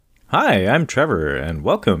Hi, I'm Trevor, and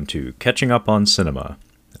welcome to Catching Up on Cinema.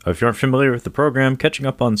 If you aren't familiar with the program, Catching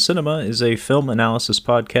Up on Cinema is a film analysis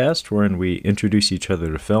podcast wherein we introduce each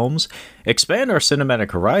other to films, expand our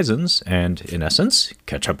cinematic horizons, and, in essence,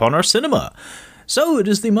 catch up on our cinema. So, it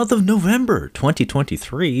is the month of November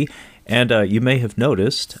 2023, and you may have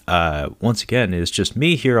noticed, once again, it's just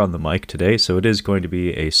me here on the mic today, so it is going to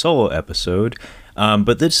be a solo episode.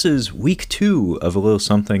 But this is week 2 of a little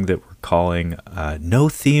something that we're calling No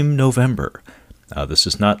Theme November. This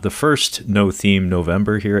is not the first No Theme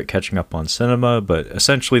November here at Catching Up on Cinema, but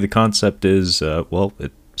essentially the concept is,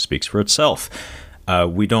 it speaks for itself.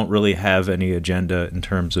 We don't really have any agenda in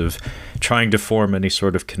terms of trying to form any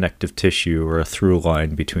sort of connective tissue or a through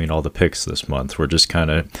line between all the picks this month. We're just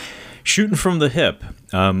kind of shooting from the hip.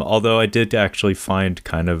 Although I did actually find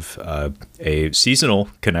kind of a seasonal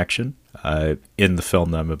connection in the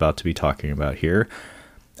film that I'm about to be talking about here.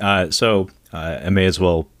 So I may as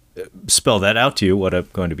well spell that out to you, what I'm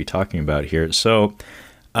going to be talking about here. So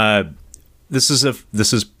this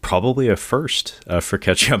is probably a first for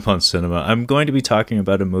Catching Up on Cinema. I'm going to be talking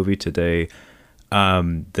about a movie today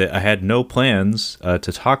that I had no plans to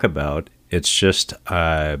talk about. It's just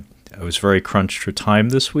I was very crunched for time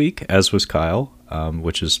this week, as was Kyle,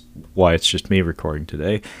 which is why it's just me recording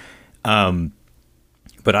today.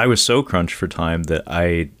 But I was so crunched for time that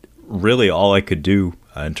all I could do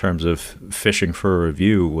in terms of fishing for a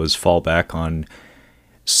review was fall back on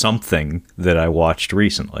something that I watched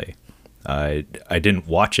recently. I didn't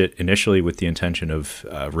watch it initially with the intention of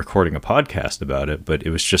recording a podcast about it, but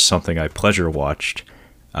it was just something I pleasure watched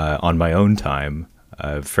on my own time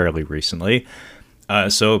fairly recently.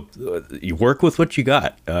 So you work with what you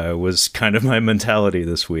got was kind of my mentality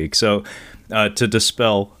this week. So to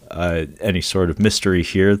dispel any sort of mystery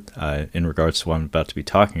here in regards to what I'm about to be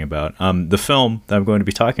talking about, the film that I'm going to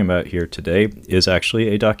be talking about here today is actually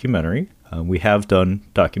a documentary. We have done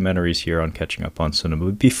documentaries here on Catching Up on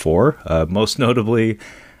Cinema before, most notably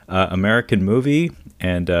American Movie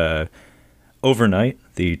and Overnight,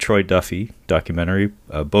 the Troy Duffy documentary,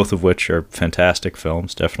 both of which are fantastic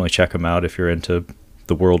films. Definitely check them out if you're into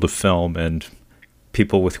the world of film and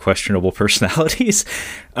people with questionable personalities.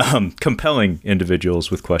 Compelling individuals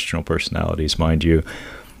with questionable personalities, mind you.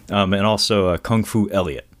 And also Kung Fu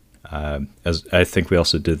Elliot. As I think we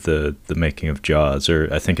also did the making of Jaws, or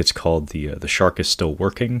I think it's called the Shark is Still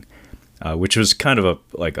Working, which was kind of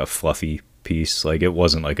a fluffy piece. Like, it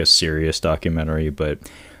wasn't like a serious documentary, but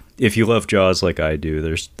if you love Jaws like I do,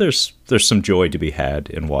 there's some joy to be had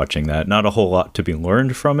in watching that. Not a whole lot to be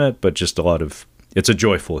learned from it, but just it's a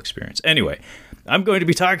joyful experience. Anyway, I'm going to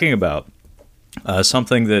be talking about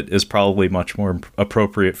something that is probably much more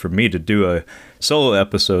appropriate for me to do a solo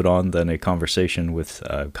episode on than a conversation with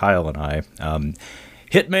Kyle and I.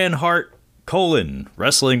 Hitman Hart,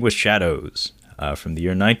 Wrestling with Shadows, from the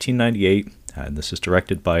year 1998. And this is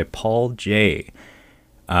directed by Paul J.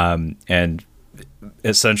 And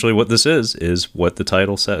essentially what this is what the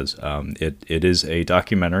title says. It is a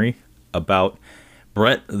documentary about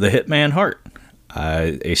Bret the Hitman Hart,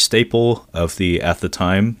 a staple of the, at the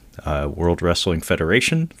time, World Wrestling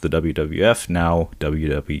Federation, the WWF, now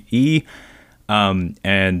WWE,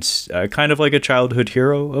 and kind of like a childhood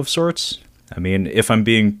hero of sorts. I mean, if I'm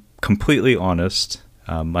being completely honest,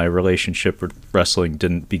 my relationship with wrestling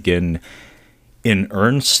didn't begin in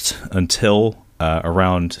earnest until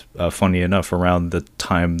around the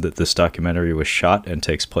time that this documentary was shot and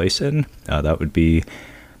takes place in. That would be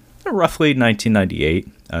roughly 1998,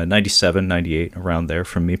 97, 98, around there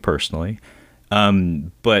for me personally.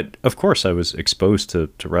 But of course I was exposed to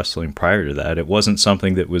wrestling prior to that. It wasn't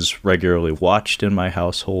something that was regularly watched in my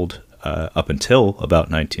household up until about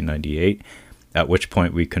 1998, at which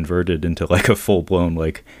point we converted into like a full-blown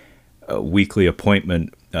weekly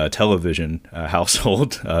appointment television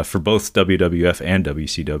household for both WWF and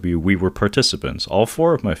WCW. We were participants, all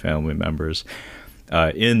 4 of my family members,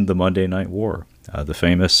 in the Monday Night War, the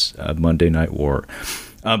famous Monday Night War.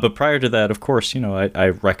 But prior to that, of course, I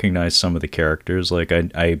recognized some of the characters. Like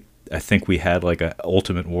I think we had like a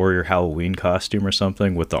Ultimate Warrior Halloween costume or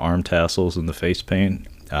something with the arm tassels and the face paint.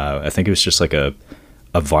 I think it was just like a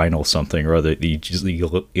vinyl something or other. You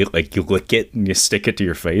lick it and you stick it to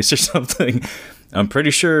your face or something. I'm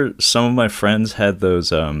pretty sure some of my friends had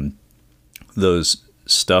those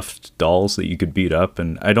stuffed dolls that you could beat up,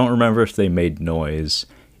 and I don't remember if they made noise.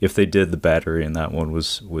 If they did, the battery in that one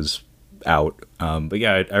was out. But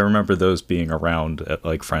yeah, I remember those being around at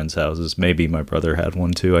like friends' houses. Maybe my brother had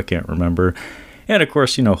one too. I can't remember. And of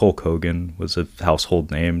course, Hulk Hogan was a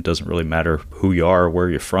household name. Doesn't really matter who you are, where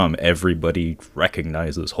you're from. Everybody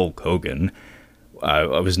recognizes Hulk Hogan. I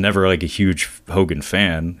was never like a huge Hogan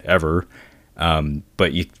fan ever.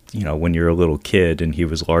 But you know, when you're a little kid and he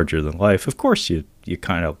was larger than life, of course you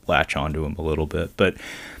kind of latch onto him a little bit. But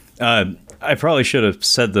I probably should have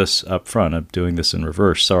said this up front. I'm doing this in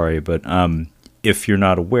reverse. Sorry, but if you're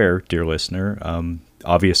not aware, dear listener,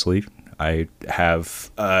 obviously I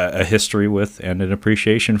have a history with and an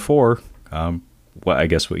appreciation for what I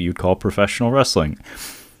guess what you'd call professional wrestling.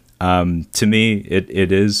 To me,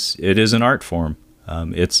 it is an art form.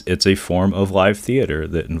 It's a form of live theater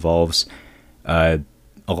that involves a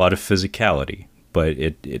lot of physicality, but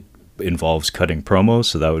it involves cutting promos.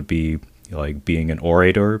 So that would be like being an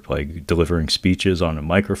orator, like delivering speeches on a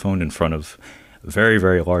microphone in front of very,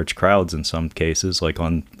 very large crowds in some cases, like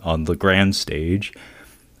on the grand stage.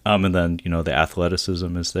 And then, you know, the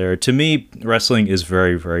athleticism is there. To me, wrestling is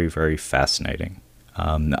very, very, very fascinating.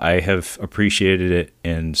 I have appreciated it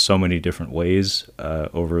in so many different ways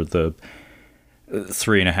over the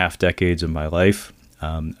 3.5 decades of my life.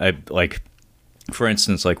 I like, for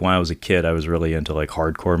instance, like when I was a kid, I was really into like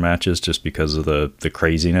hardcore matches just because of the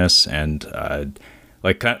craziness and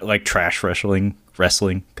like kind of like trash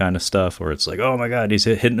wrestling kind of stuff, where it's like, oh my god, he's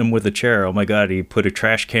hitting him with a chair. Oh my god, he put a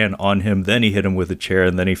trash can on him, then he hit him with a chair,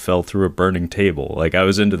 and then he fell through a burning table. Like I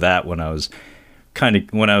was into that when I was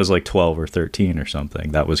like 12 or 13 or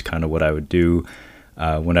something. That was kind of what I would do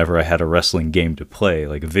whenever I had a wrestling game to play,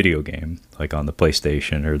 like a video game, like on the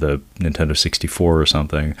PlayStation or the Nintendo 64 or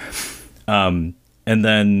something. And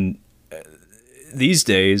then these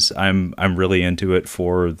days, I'm really into it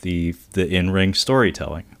for the in-ring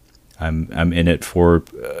storytelling. I'm in it for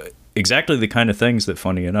exactly the kind of things that,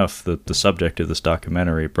 funny enough, the subject of this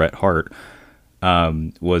documentary, Bret Hart,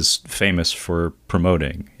 was famous for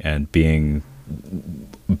promoting and being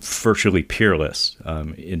virtually peerless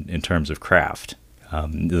in terms of craft.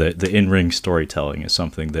 The in-ring storytelling is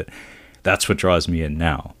something that's what draws me in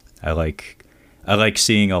now. I like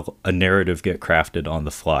seeing a narrative get crafted on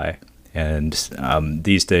the fly. And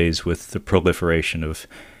these days, with the proliferation of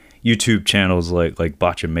YouTube channels like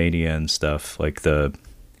Botchamania and stuff, like I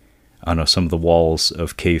don't know, some of the walls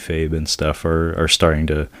of kayfabe and stuff are starting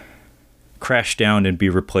to crash down and be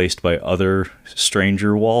replaced by other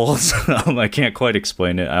stranger walls. I can't quite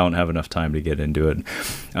explain it. I don't have enough time to get into it.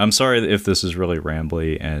 I'm sorry if this is really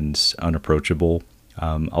rambly and unapproachable.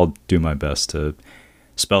 I'll do my best to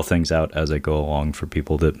spell things out as I go along for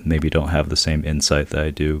people that maybe don't have the same insight that I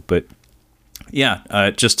do. But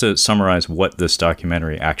yeah, just to summarize what this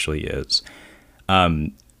documentary actually is.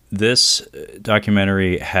 This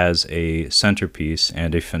documentary has a centerpiece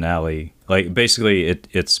and a finale. Like basically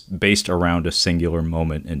it's based around a singular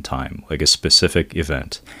moment in time, like a specific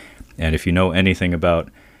event. And if you know anything about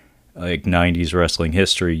like 90s wrestling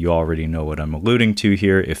history, you already know what I'm alluding to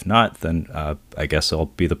here. If not, then I guess I'll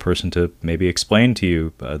be the person to maybe explain to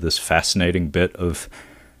you this fascinating bit of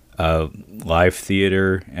live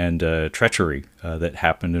theater and treachery that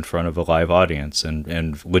happened in front of a live audience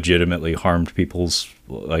and legitimately harmed people's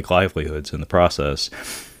like livelihoods in the process.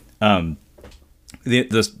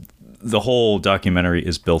 The whole documentary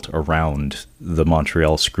is built around the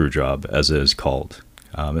Montreal Screwjob, as it is called.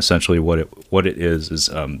 Essentially, what it is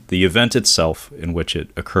the event itself in which it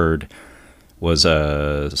occurred was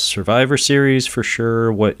a Survivor Series for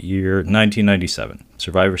sure. What year? 1997.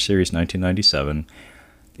 Survivor Series 1997.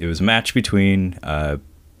 It was a match between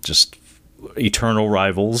just eternal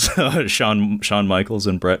rivals, Shawn Michaels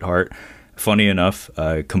and Bret Hart. Funny enough,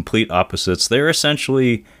 complete opposites. They're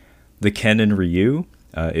essentially the Ken and Ryu,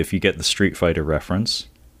 if you get the Street Fighter reference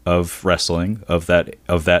of wrestling of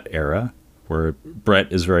that era, where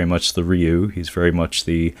Bret is very much the Ryu. He's very much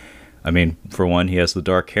for one, he has the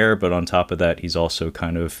dark hair, but on top of that, he's also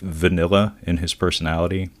kind of vanilla in his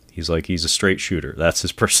personality. He's a straight shooter. That's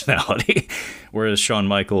his personality. Whereas Shawn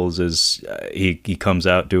Michaels is, he comes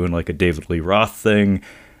out doing like a David Lee Roth thing.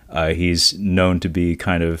 He's known to be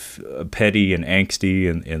kind of petty and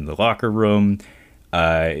angsty in the locker room.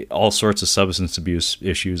 All sorts of substance abuse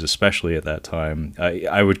issues, especially at that time.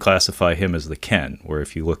 I would classify him as the Ken, where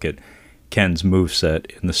if you look at Ken's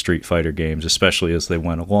moveset in the Street Fighter games, especially as they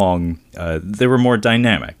went along, they were more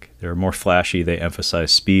dynamic. They were more flashy. They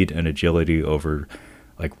emphasized speed and agility over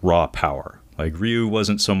like raw power. Like Ryu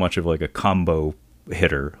wasn't so much of like a combo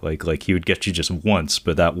hitter. Like he would get you just once,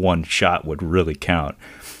 but that one shot would really count.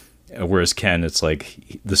 Whereas Ken, it's like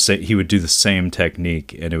he would do the same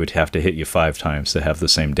technique and it would have to hit you 5 times to have the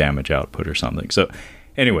same damage output or something. So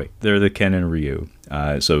anyway, they're the Ken and Ryu.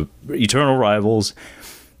 So eternal rivals.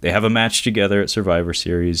 They have a match together at Survivor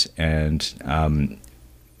Series, and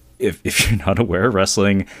if you're not aware,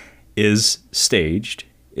 wrestling is staged.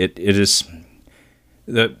 It is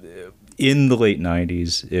in the late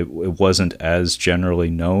 90s, it wasn't as generally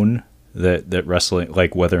known that wrestling,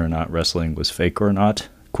 like whether or not wrestling was fake or not,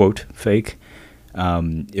 quote, fake.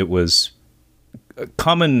 It was a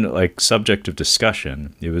common like subject of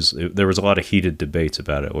discussion. There was a lot of heated debates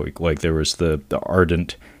about it. Like there was the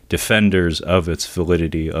ardent defenders of its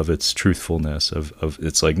validity, of its truthfulness, of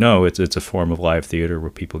it's like, no, it's a form of live theater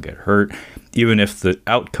where people get hurt. Even if the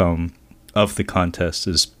outcome of the contest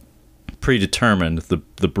is predetermined,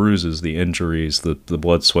 the bruises, the injuries, the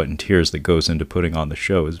blood, sweat, and tears that goes into putting on the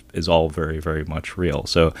show is all very, very much real.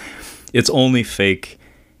 So it's only fake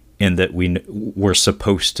in that we're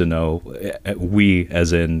supposed to know, we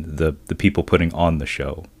as in the people putting on the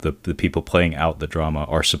show, the people playing out the drama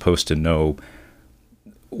are supposed to know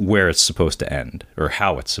where it's supposed to end or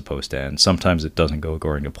how it's supposed to end. Sometimes it doesn't go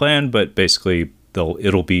according to plan, but basically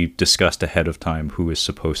it'll be discussed ahead of time who is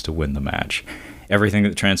supposed to win the match. Everything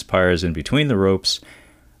that transpires in between the ropes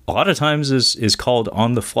a lot of times is called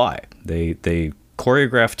on the fly. They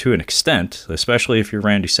choreograph to an extent, especially if you're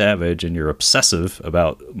Randy Savage and you're obsessive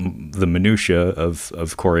about the minutia of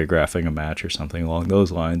choreographing a match or something along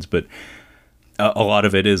those lines. But a lot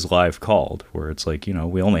of it is live called, where it's like, you know,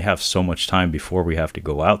 we only have so much time before we have to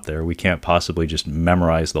go out there. We can't possibly just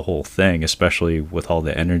memorize the whole thing, especially with all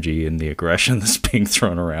the energy and the aggression that's being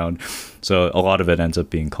thrown around. So a lot of it ends up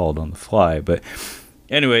being called on the fly. But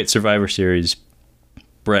anyway, at Survivor Series,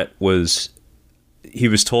 Brett was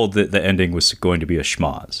told that the ending was going to be a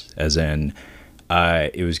schmoz, as in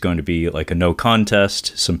it was going to be like a no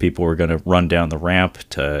contest. Some people were going to run down the ramp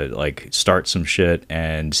to like start some shit,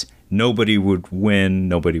 and nobody would win,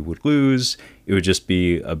 nobody would lose. It would just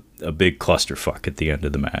be a big clusterfuck at the end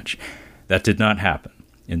of the match. That did not happen.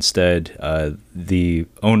 Instead, the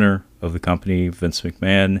owner of the company, Vince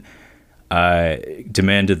McMahon,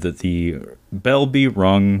 demanded that the bell be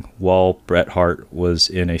rung while Bret Hart was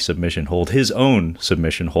in a submission hold. His own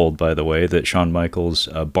submission hold, by the way, that Shawn Michaels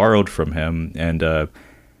borrowed from him and, or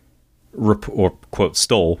quote,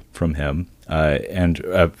 stole from him. And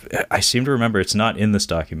I seem to remember, it's not in this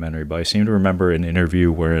documentary, but I seem to remember an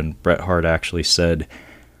interview wherein Bret Hart actually said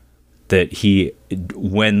that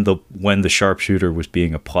when the sharpshooter was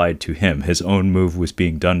being applied to him, his own move was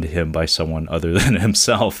being done to him by someone other than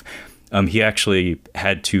himself. He actually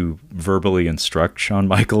had to verbally instruct Shawn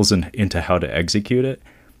Michaels into how to execute it.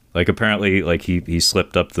 Like apparently, like he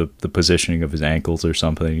slipped up the positioning of his ankles or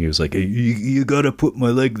something. He was like, "Hey, you gotta put my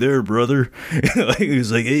leg there, brother." He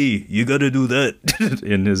was like, "Hey, you gotta do that,"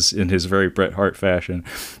 in his very Bret Hart fashion.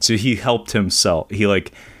 So he helped himself. He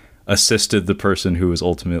like assisted the person who was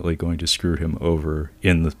ultimately going to screw him over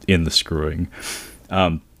in the screwing.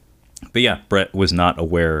 But yeah, Bret was not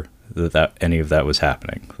aware that any of that was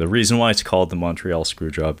happening. The reason why it's called the Montreal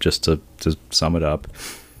Screwjob, just to sum it up,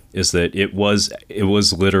 is that it was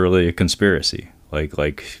literally a conspiracy.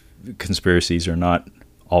 Like conspiracies are not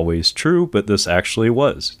always true, but this actually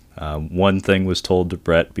was. One thing was told to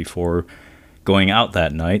Bret before going out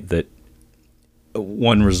that night, that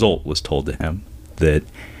one result was told to him, that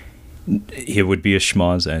it would be a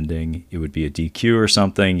schmoz ending. It would be a DQ or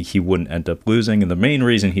something. He wouldn't end up losing. And the main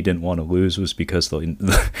reason he didn't want to lose was because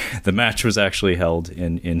the match was actually held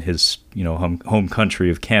in his, you know, home country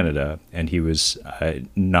of Canada. And he was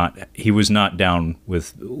not down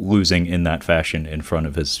with losing in that fashion in front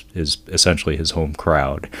of his essentially his home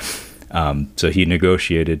crowd. So he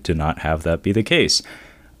negotiated to not have that be the case.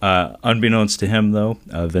 Unbeknownst to him, though,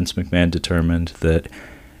 Vince McMahon determined that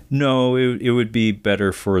no, it would be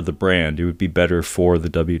better for the brand. It would be better for the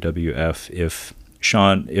WWF if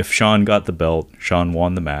Shawn got the belt, Shawn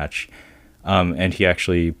won the match, and he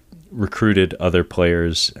actually recruited other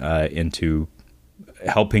players into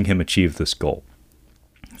helping him achieve this goal.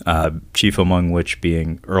 Chief among which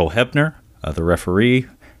being Earl Hebner, the referee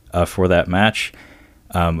for that match,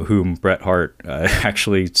 whom Bret Hart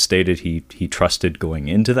actually stated he trusted going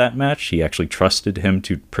into that match. He actually trusted him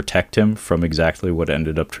to protect him from exactly what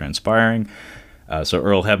ended up transpiring. So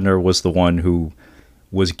Earl Hebner was the one who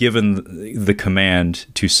was given the command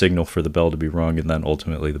to signal for the bell to be rung, and then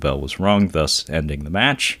ultimately the bell was rung, thus ending the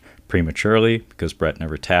match prematurely because Bret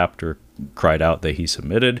never tapped or cried out that he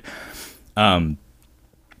submitted. On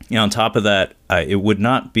top of that, it would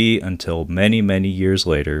not be until many, many years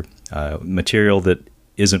later, material that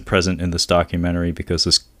isn't present in this documentary because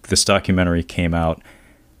this documentary came out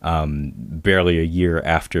barely a year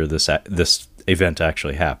after this event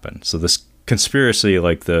actually happened. So this conspiracy,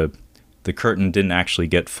 like the curtain didn't actually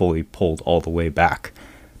get fully pulled all the way back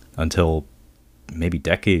until maybe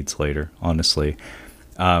decades later, honestly.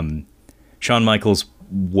 Shawn Michaels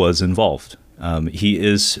was involved.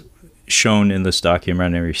 shown in this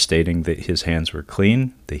documentary stating that his hands were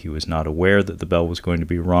clean, that he was not aware that the bell was going to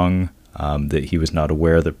be rung, that he was not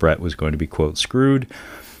aware that Brett was going to be, quote, screwed.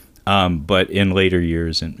 But in later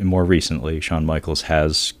years and more recently, Shawn Michaels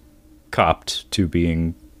has copped to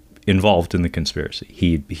being involved in the conspiracy.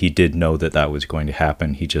 He did know that that was going to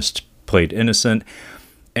happen. He just played innocent.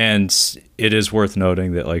 And it is worth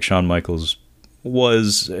noting that, like, Shawn Michaels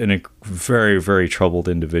was a very, very troubled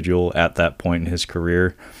individual at that point in his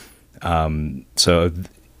career. So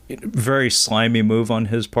very slimy move on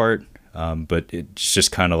his part. But it's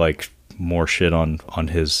just kind of like more shit on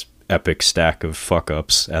his epic stack of fuck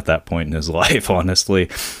ups at that point in his life, honestly.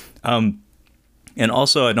 And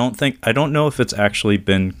also, I don't know if it's actually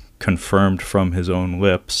been confirmed from his own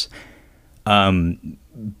lips.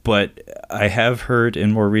 But I have heard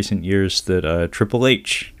in more recent years that Triple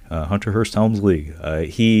H, Hunter Hearst Helmsley,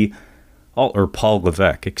 or Paul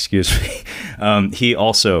Levesque, excuse me, he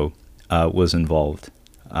also was involved.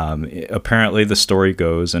 Apparently, the story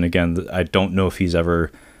goes, and again, I don't know if he's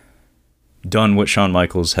ever done what Shawn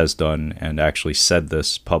Michaels has done and actually said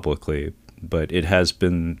this publicly, but it has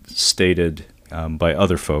been stated by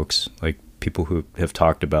other folks, like people who have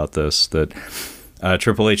talked about this, that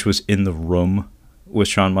Triple H was in the room with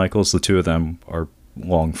Shawn Michaels. The two of them are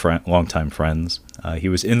long-time friends. He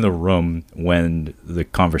was in the room when the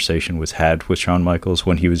conversation was had with Shawn Michaels,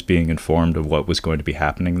 when he was being informed of what was going to be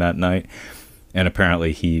happening that night, and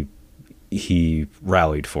apparently he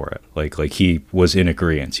rallied for it. Like he was in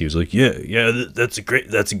agreement. He was like, yeah, that's a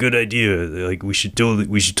good idea. Like we should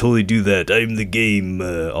totally do that. I'm the game.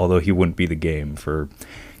 Although he wouldn't be the game for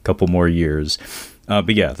a couple more years.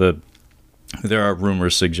 But yeah, there are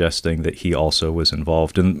rumors suggesting that he also was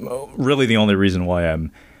involved. And really the only reason why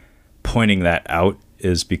I'm pointing that out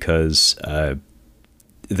is because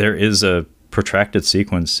there is a protracted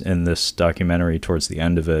sequence in this documentary towards the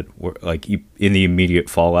end of it, where, like, in the immediate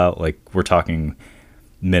fallout, like we're talking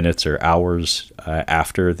minutes or hours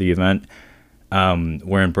after the event,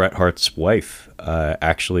 wherein Bret Hart's wife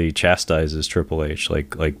actually chastises Triple H,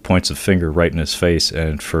 like points a finger right in his face,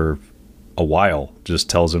 and for a while just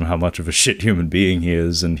tells him how much of a shit human being he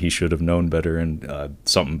is, and he should have known better, and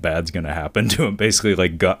something bad's going to happen to him. Basically,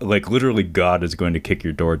 like God, like literally God is going to kick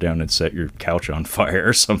your door down and set your couch on fire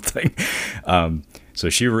or something. So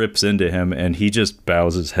she rips into him, and he just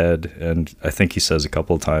bows his head, and I think he says a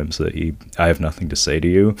couple of times that I have nothing to say to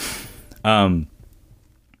you. So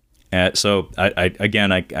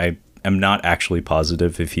I am not actually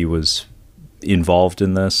positive if he was involved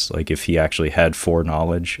in this, like if he actually had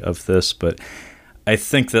foreknowledge of this, but I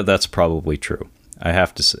think that that's probably true. I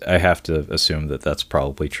have to assume that that's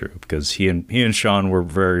probably true, because he and Shawn were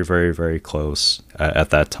very, very, very close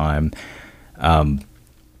at that time.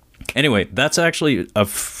 Anyway, that's actually a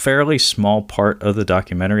fairly small part of the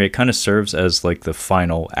documentary. It kind of serves as like the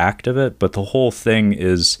final act of it, but the whole thing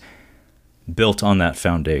is built on that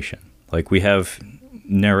foundation. Like, we have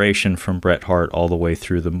narration from Bret Hart all the way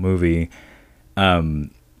through the movie,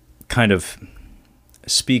 kind of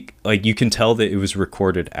speak, like, you can tell that it was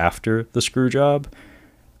recorded after the screw job.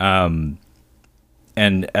 And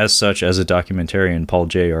as such, as a documentarian, Paul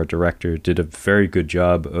J., our director, did a very good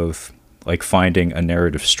job of like finding a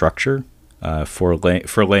narrative structure for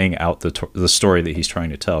laying out the story that he's trying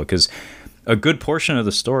to tell. Because a good portion of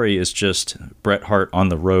the story is just Bret Hart on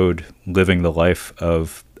the road living the life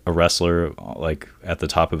of a wrestler, like at the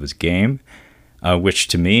top of his game, which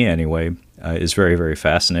to me anyway is very, very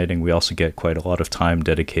fascinating. We also get quite a lot of time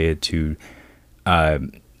dedicated to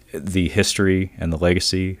the history and the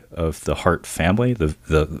legacy of the Hart family,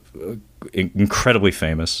 the incredibly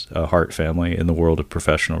famous Hart family in the world of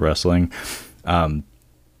professional wrestling.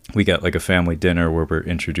 We got like a family dinner where we're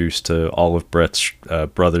introduced to all of Bret's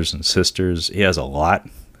brothers and sisters. He has a lot.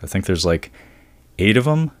 I think there's like 8 of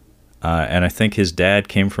them. And I think his dad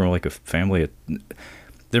came from like a family of,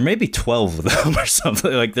 there may be 12 of them or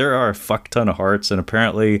something. Like, there are a fuck ton of Harts, and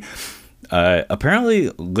apparently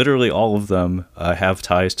literally all of them have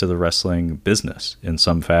ties to the wrestling business in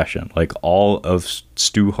some fashion. Like, all of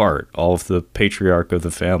Stu Hart, all of the patriarch of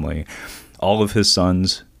the family, all of his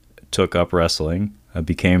sons took up wrestling,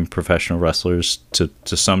 became professional wrestlers to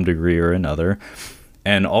some degree or another,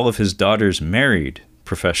 and all of his daughters married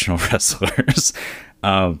professional wrestlers.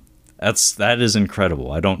 That is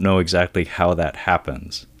incredible. I don't know exactly how that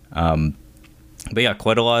happens. But yeah,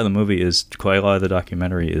 quite a lot of the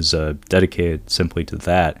documentary is dedicated simply to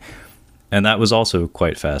that. And that was also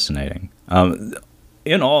quite fascinating.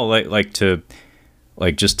 In all,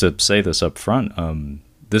 just to say this up front,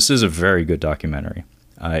 this is a very good documentary.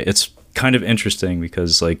 It's kind of interesting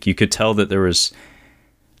because, like, you could tell that there was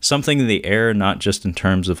something in the air, not just in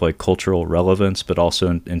terms of like cultural relevance, but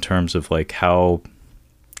also in terms of like how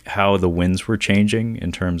the winds were changing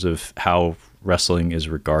in terms of how wrestling is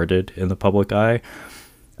regarded in the public eye,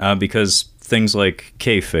 because things like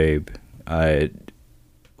kayfabe,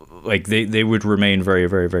 like they would remain very,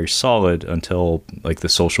 very, very solid until like the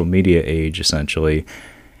social media age, essentially.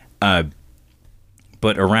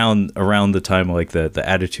 But around the time like the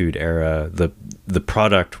Attitude Era, the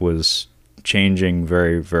product was changing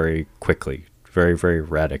very, very quickly, very, very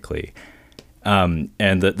radically. And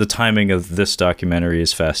the timing of this documentary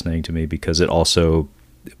is fascinating to me because it also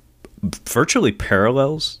virtually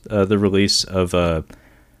parallels the release of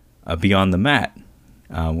Beyond the Mat,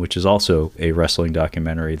 which is also a wrestling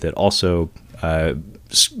documentary that also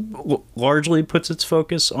largely puts its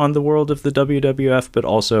focus on the world of the WWF, but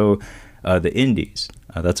also the indies.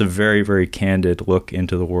 That's a very, very candid look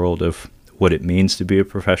into the world of what it means to be a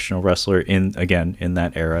professional wrestler in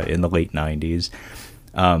that era, in the late 90s.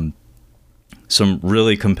 Some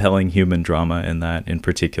really compelling human drama in that. In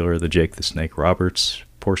particular, the Jake the Snake Roberts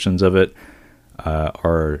portions of it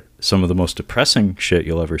are some of the most depressing shit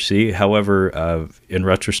you'll ever see. However, in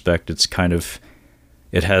retrospect,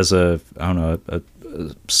 it has a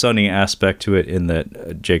sunny aspect to it in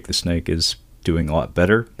that Jake the Snake is doing a lot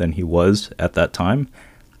better than he was at that time.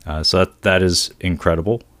 So that is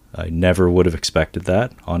incredible. I never would have expected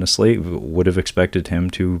that, honestly. Would have expected him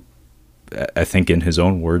to, I think in his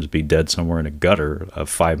own words, be dead somewhere in a gutter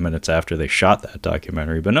 5 minutes after they shot that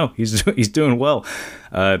documentary. But no, he's doing well.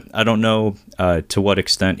 I don't know to what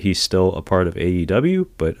extent he's still a part of AEW,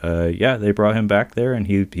 but yeah, they brought him back there and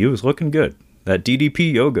he was looking good. That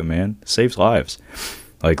DDP yoga, man, saves lives.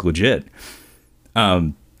 Like, legit.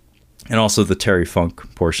 And also the Terry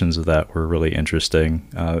Funk portions of that were really interesting.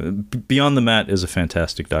 Beyond the Mat is a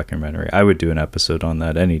fantastic documentary. I would do an episode on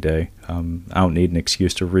that any day. I don't need an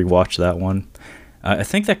excuse to rewatch that one. I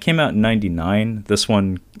think that came out in 99. This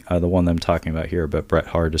one, the one that I'm talking about here about Bret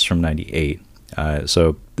Hart, is from 98.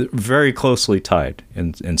 So very closely tied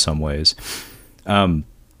in some ways. But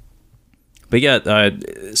yeah,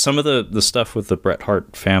 some of the stuff with the Bret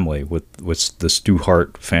Hart family, with the Stu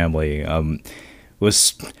Hart family,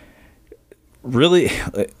 was really,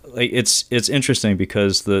 like, it's interesting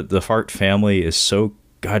because the Hart family is so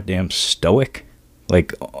goddamn stoic.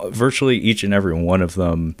 Like, virtually each and every one of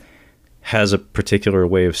them has a particular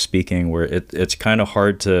way of speaking where it's kind of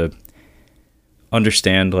hard to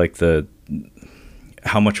understand like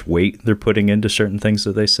how much weight they're putting into certain things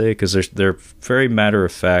that they say, because they're very matter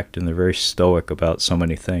of fact and they're very stoic about so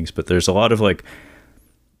many things, but there's a lot of like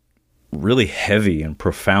really heavy and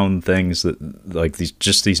profound things that like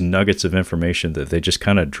these nuggets of information that they just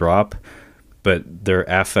kind of drop, but their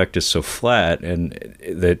affect is so flat and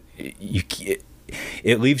that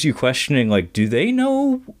it leaves you questioning, like, do they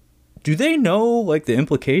know like the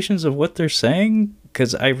implications of what they're saying?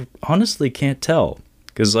 Because I honestly can't tell.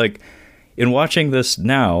 Because like in watching this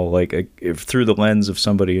now, like through the lens of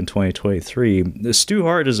somebody in 2023, Stu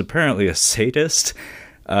Hart is apparently a sadist.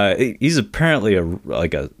 He's apparently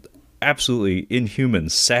a absolutely inhuman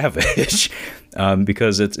savage,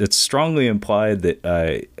 because it's strongly implied that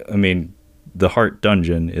I mean, the Hart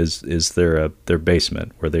Dungeon is their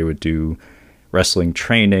basement where they would do wrestling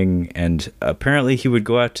training, and apparently he would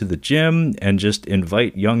go out to the gym and just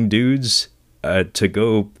invite young dudes to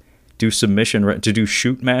go do to do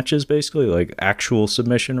shoot matches, basically, like actual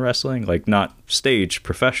submission wrestling, like not staged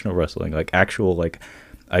professional wrestling, like actual, like,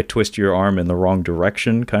 I twist your arm in the wrong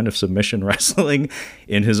direction kind of submission wrestling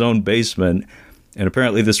in his own basement. And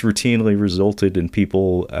apparently this routinely resulted in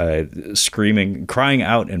people screaming, crying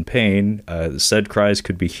out in pain. Said cries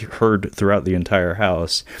could be heard throughout the entire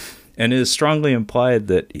house. And it is strongly implied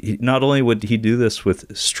that not only would he do this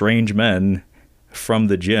with strange men from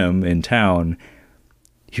the gym in town,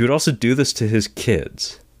 he would also do this to his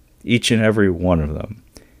kids, each and every one of them,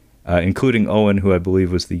 including Owen, who I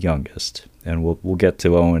believe was the youngest. And we'll get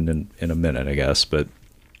to Owen in a minute, I guess. But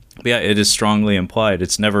yeah, it is strongly implied.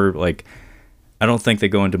 It's never like, I don't think they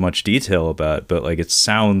go into much detail about it, but like it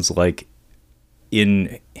sounds like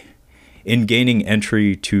in gaining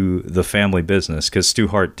entry to the family business, because Stu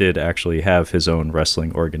Hart did actually have his own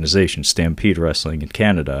wrestling organization, Stampede Wrestling in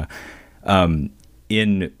Canada,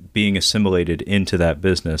 in being assimilated into that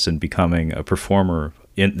business and becoming a performer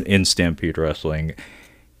in Stampede Wrestling,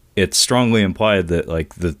 it's strongly implied that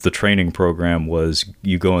like the training program was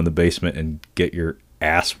you go in the basement and get your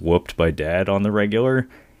ass whooped by dad on the regular,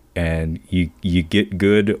 and you get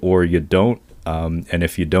good or you don't, and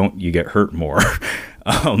if you don't, you get hurt more.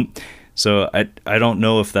 So I don't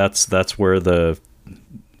know if that's where the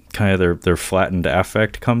kind of their flattened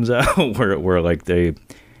affect comes out, where like they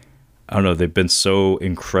I don't know, they've been so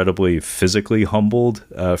incredibly physically humbled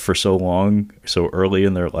for so long, so early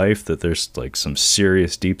in their life, that there's like some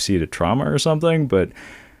serious deep-seated trauma or something. But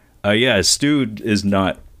yeah, Stu is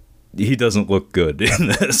not, he doesn't look good in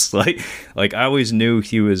this. Like I always knew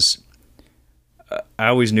he was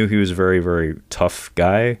a very, very tough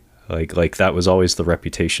guy. Like that was always the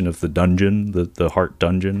reputation of the dungeon, the Hart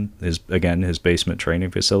dungeon, his basement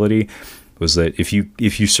training facility, was that if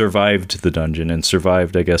you survived the dungeon, and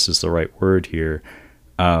survived, I guess, is the right word here,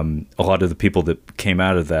 a lot of the people that came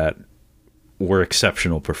out of that were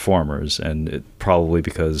exceptional performers, and probably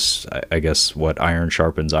because I guess what iron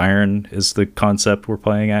sharpens iron is the concept we're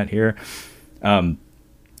playing at here. But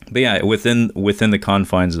yeah, within the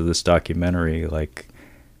confines of this documentary, like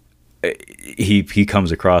he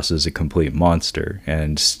comes across as a complete monster,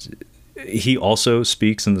 and he also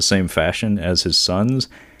speaks in the same fashion as his sons.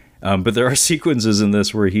 But there are sequences in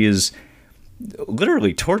this where he is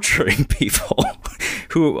literally torturing people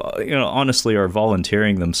who, honestly are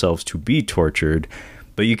volunteering themselves to be tortured.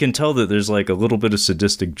 But you can tell that there's like a little bit of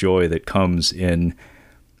sadistic joy that comes in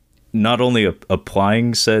not only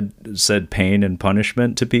applying said pain and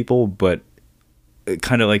punishment to people, but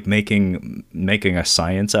kind of like making a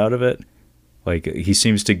science out of it. Like he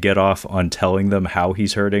seems to get off on telling them how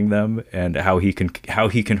he's hurting them and how he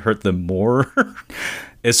can hurt them more.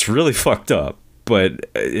 It's really fucked up, but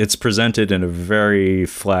it's presented in a very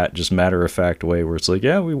flat, just matter-of-fact way, where it's like,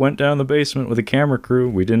 yeah, we went down the basement with a camera crew.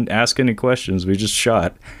 We didn't ask any questions. We just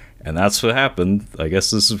shot, and that's what happened. I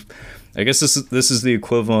guess this is the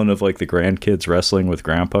equivalent of like the grandkids wrestling with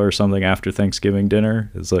grandpa or something after Thanksgiving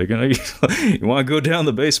dinner. It's like, you want to go down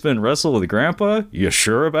the basement and wrestle with grandpa? You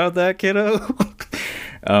sure about that, kiddo?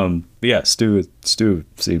 Yeah, Stu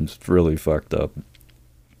seems really fucked up.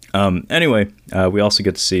 Anyway, we also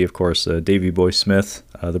get to see, of course, Davy Boy Smith,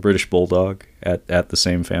 the British Bulldog, at the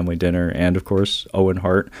same family dinner, and of course Owen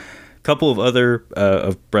Hart. A couple of other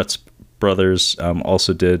of Brett's brothers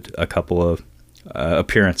also did a couple of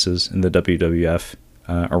appearances in the WWF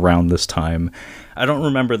around this time. I don't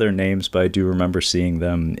remember their names, but I do remember seeing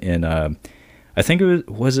them in I think it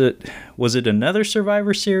was it another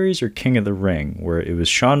Survivor Series or King of the Ring, where it was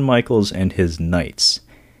Shawn Michaels and his Knights,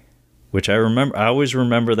 which I always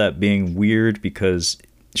remember that being weird because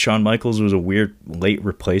Shawn Michaels was a weird late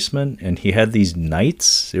replacement, and he had these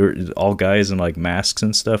Knights. They were all guys in like masks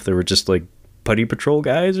and stuff. They were just like Putty Patrol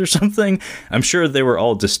guys or something. I'm sure they were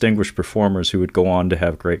all distinguished performers who would go on to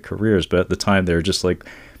have great careers, but at the time they were just like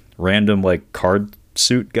random like card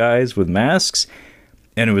suit guys with masks.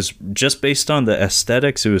 And it was just based on the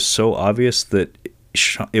aesthetics. It was so obvious that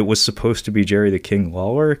it was supposed to be Jerry the King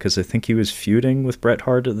Lawler, because I think he was feuding with Bret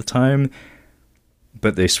Hart at the time.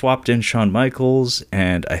 But they swapped in Shawn Michaels,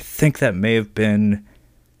 and I think that may have been,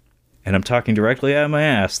 and I'm talking directly out of my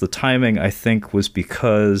ass, the timing, I think, was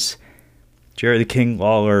because Jerry the King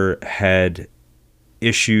Lawler had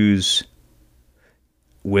issues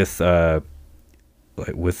with a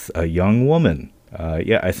young woman.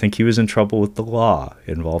 Yeah, I think he was in trouble with the law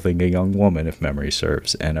involving a young woman, if memory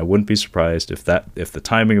serves. And I wouldn't be surprised if the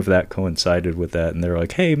timing of that coincided with that, and they're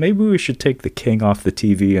like, hey, maybe we should take the king off the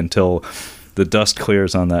TV until the dust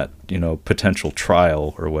clears on that, potential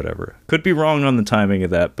trial or whatever. Could be wrong on the timing of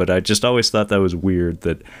that, but I just always thought that was weird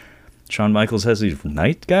that Shawn Michaels has these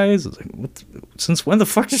knight guys. Like, since when the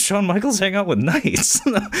fuck does Shawn Michaels hang out with knights?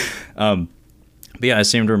 But yeah, I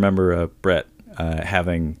seem to remember Bret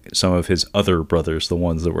having some of his other brothers, the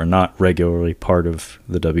ones that were not regularly part of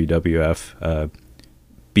the WWF,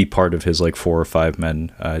 be part of his like 4 or 5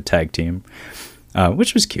 men tag team,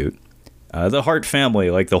 which was cute. The Hart family,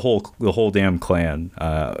 like the whole damn clan,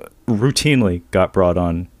 routinely got brought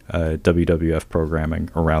on WWF programming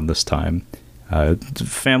around this time. It's a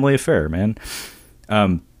family affair, man.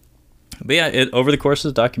 But yeah, over the course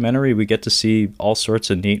of the documentary, we get to see all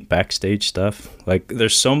sorts of neat backstage stuff. Like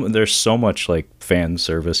there's so much like fan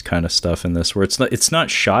service kind of stuff in this, where it's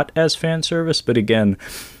not shot as fan service, but again,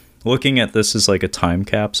 looking at this as like a time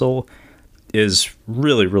capsule is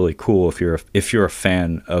really, really cool if you're a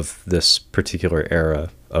fan of this particular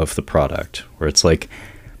era of the product, where it's like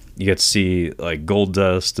you get to see like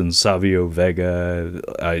Goldust and Savio Vega,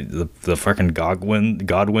 the fucking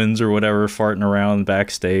Godwins or whatever farting around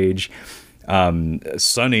backstage.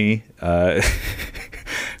 Sunny,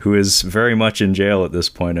 who is very much in jail at this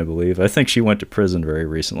point, I believe. I think she went to prison very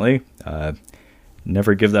recently.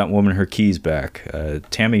 Never give that woman her keys back.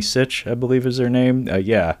 Tammy Sitch, I believe is her name.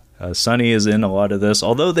 Sunny is in a lot of this,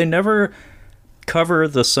 although they never cover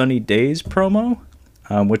the Sunny Days promo,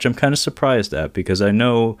 which I'm kind of surprised at, because I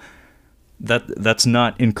know that's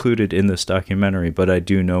not included in this documentary, but I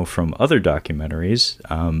do know from other documentaries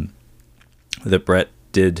that Brett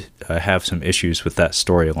did have some issues with that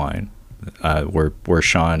storyline, where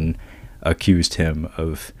Sean accused him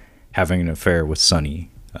of having an affair with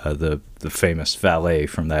Sonny, the famous valet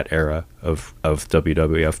from that era of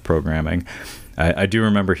WWF programming. I do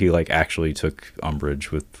remember he like actually took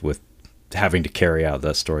umbrage with having to carry out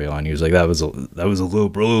that storyline. He was like, that was a little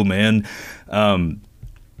bro, man.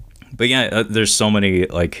 But yeah, there's so many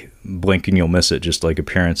like blink and you'll miss it, just like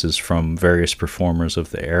appearances from various performers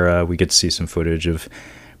of the era. We get to see some footage of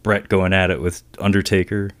Brett going at it with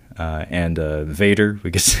Undertaker and Vader. We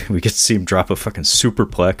get to see him drop a fucking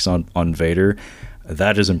superplex on Vader.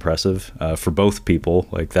 That is impressive for both people.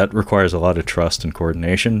 Like, that requires a lot of trust and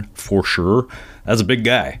coordination for sure. That's a big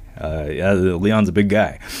guy. Yeah, Leon's a big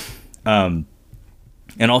guy. And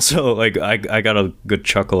also, like, I got a good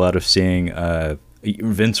chuckle out of seeing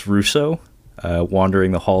Vince Russo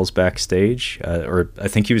wandering the halls backstage, or I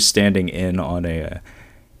think he was standing in on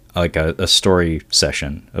a story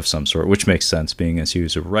session of some sort, which makes sense being as he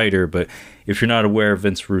was a writer. But if you're not aware,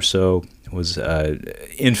 Vince Russo was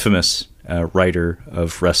infamous writer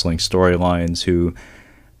of wrestling storylines who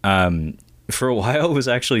for a while was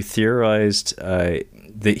actually theorized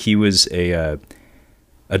that he was a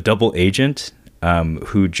double agent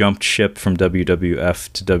who jumped ship from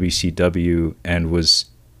WWF to WCW and was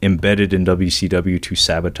embedded in WCW to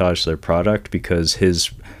sabotage their product, because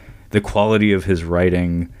the quality of his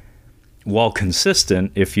writing, while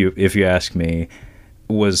consistent, if you ask me,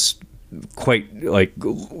 was quite like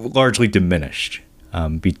largely diminished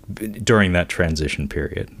during that transition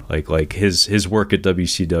period. Like his work at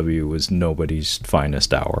WCW was nobody's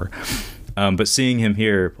finest hour. But seeing him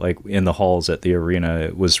here, like in the halls at the arena,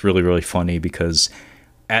 it was really, really funny, because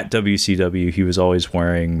at WCW he was always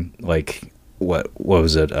wearing like what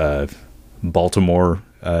was it, Baltimore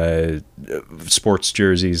sports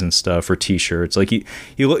jerseys and stuff, or t-shirts. Like he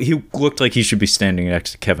looked like he should be standing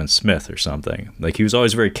next to Kevin Smith or something. Like, he was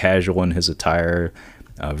always very casual in his attire,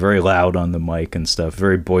 very loud on the mic and stuff,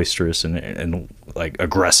 very boisterous and like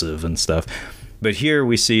aggressive and stuff. But here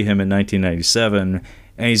we see him in 1997,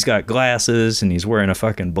 and he's got glasses and he's wearing a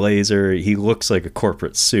fucking blazer. He looks like a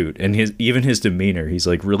corporate suit, and even his demeanor, he's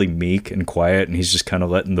like really meek and quiet, and he's just kind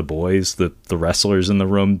of letting the boys, the wrestlers in the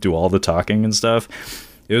room, do all the talking and stuff.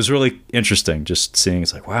 It was really interesting just seeing.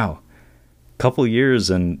 It's like, wow, a couple years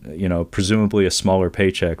and, you know, presumably a smaller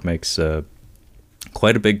paycheck makes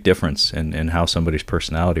quite a big difference in how somebody's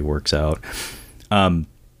personality works out.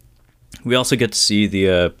 We also get to see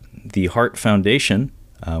the Hart Foundation.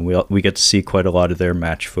 We get to see quite a lot of their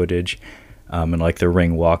match footage, and like their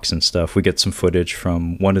ring walks and stuff. We get some footage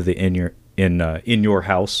from one of the in your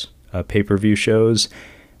house pay-per-view shows.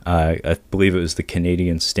 I believe it was the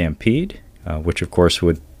Canadian Stampede, which of course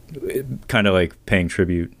would kind of like paying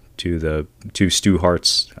tribute to Stu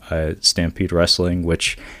Hart's Stampede Wrestling,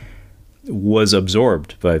 which was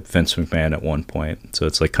absorbed by Vince McMahon at one point. So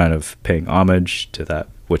it's like kind of paying homage to that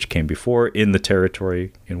which came before in the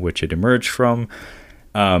territory in which it emerged from.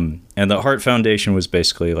 And the Hart Foundation was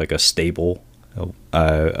basically like a stable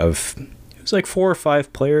of, it was like 4 or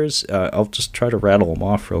 5 players. I'll just try to rattle them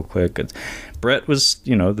off real quick. Brett was,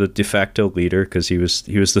 you know, the de facto leader, because he was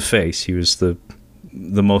the face. He was the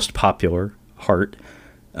most popular Hart.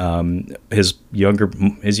 His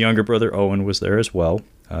younger brother Owen was there as well.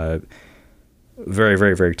 Very,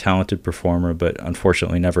 very, very talented performer, but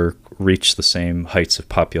unfortunately never reached the same heights of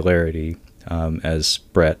popularity as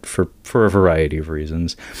Brett for a variety of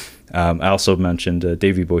reasons. I also mentioned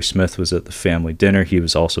Davey Boy Smith was at the family dinner. He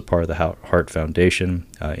was also part of the Hart Foundation,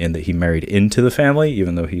 in that he married into the family,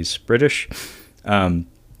 even though he's British.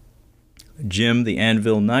 Jim the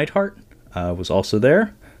Anvil Neidhart was also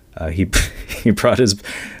there. He brought his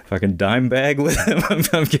fucking dime bag with him,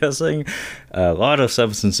 I'm guessing. A lot of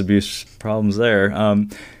substance abuse problems there.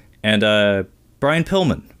 And Brian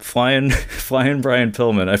Pillman, flying Brian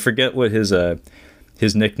Pillman. I forget what his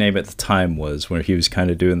nickname at the time was, when he was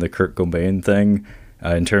kind of doing the Kurt Cobain thing,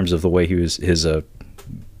 in terms of the way his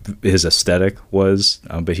aesthetic was.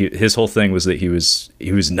 But his whole thing was that he was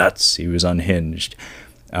nuts. He was unhinged.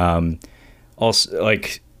 Also,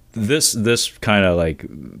 like this kind of like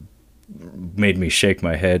made me shake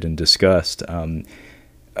my head in disgust.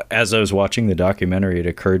 As I was watching the documentary, it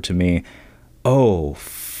occurred to me, oh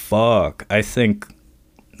fuck, I think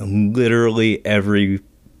literally every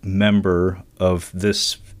member of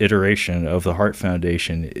this iteration of the Hart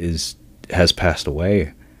Foundation has passed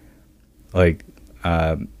away. Like,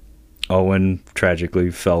 Owen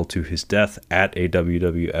tragically fell to his death at a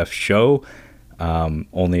WWF show,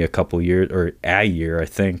 only a couple years, or a year, I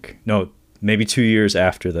think. No, maybe 2 years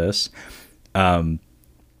after this.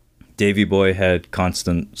 Davey Boy had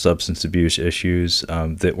constant substance abuse issues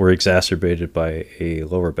that were exacerbated by a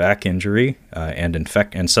lower back injury and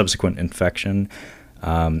subsequent infection.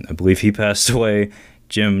 I believe he passed away.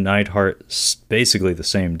 Jim Neidhart, basically the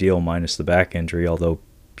same deal minus the back injury, although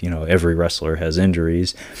every wrestler has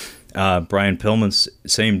injuries. Brian Pillman's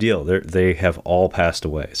same deal. They have all passed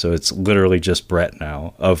away, so it's literally just Bret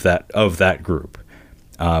now of that group.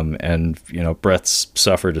 And Bret's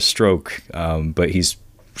suffered a stroke, but he's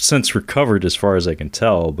since recovered as far as I can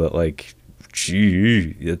tell. But like,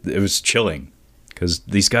 gee, it was chilling because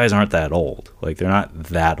these guys aren't that old. Like, they're not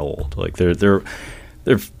that old. Like, they're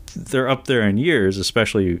up there in years,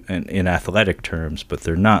 especially in athletic terms, but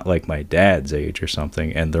they're not like my dad's age or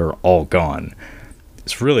something, and they're all gone.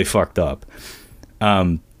 It's really fucked up.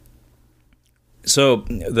 So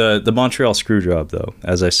the Montreal Screwjob, though,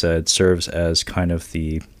 as I said, serves as kind of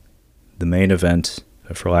the main event,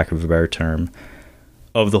 for lack of a better term,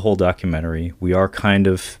 of the whole documentary. We are kind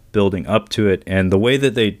of building up to it, and the way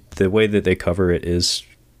that they cover it is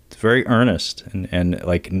very earnest and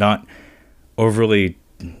like not overly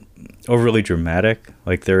dramatic.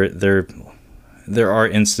 Like there are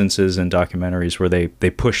instances in documentaries where they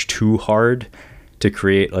push too hard to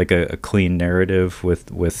create like a clean narrative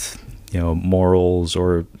with morals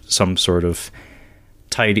or some sort of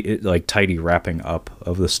tidy wrapping up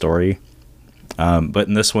of the story. But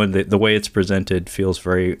in this one, the way it's presented feels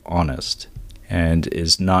very honest and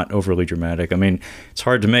is not overly dramatic. I mean, it's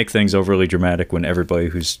hard to make things overly dramatic when everybody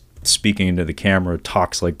who's speaking into the camera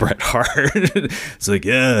talks like Bret Hart. It's like,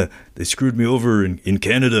 yeah, they screwed me over in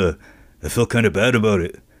Canada. I felt kind of bad about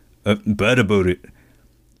it.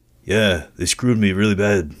 Yeah, they screwed me really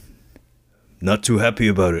bad. Not too happy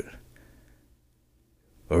about it.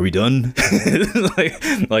 Are we done?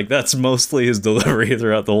 like that's mostly his delivery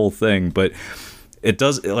throughout the whole thing, but it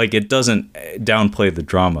doesn't downplay the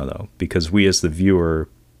drama though, because we as the viewer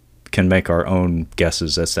can make our own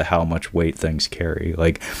guesses as to how much weight things carry.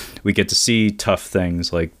 Like, we get to see tough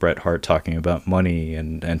things like Bret Hart talking about money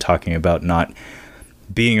and talking about not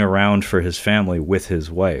being around for his family with his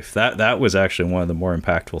wife. That was actually one of the more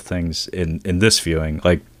impactful things in this viewing.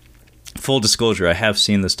 Like, full disclosure, I have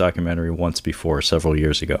seen this documentary once before, several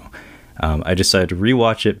years ago. I decided to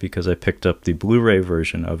rewatch it because I picked up the Blu-ray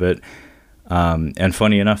version of it. And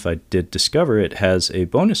funny enough, I did discover it has a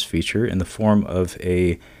bonus feature in the form of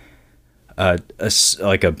a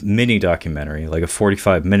mini documentary, like a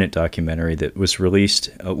 45-minute documentary that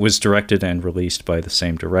was directed and released by the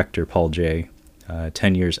same director, Paul J.,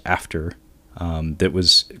 10 years after, that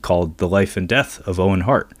was called The Life and Death of Owen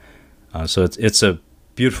Hart. So it's a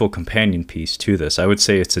beautiful companion piece to this. I would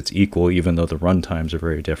say it's its equal, even though the run times are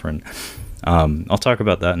very different. I'll talk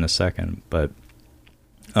about that in a second, but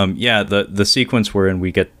the sequence wherein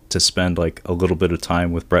we get to spend like a little bit of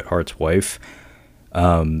time with Bret Hart's wife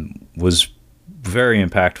was very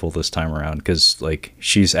impactful this time around, because like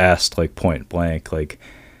she's asked like point blank, like,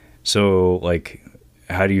 so like,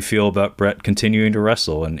 how do you feel about Bret continuing to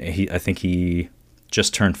wrestle? And I think he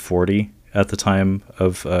just turned 40 at the time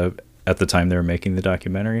they were making the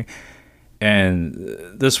documentary. And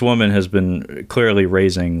this woman has been clearly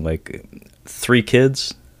raising like 3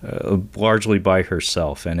 kids, largely by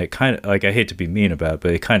herself. And it kind of, like, I hate to be mean about it,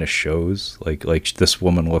 but it kind of shows like this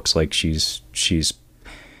woman looks like she's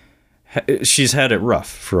had it rough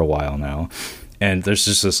for a while now. And there's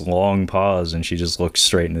just this long pause, and she just looks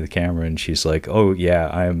straight into the camera, and she's like, "Oh yeah,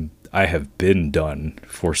 I have been done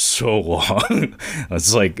for so long."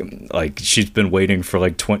 It's like she's been waiting for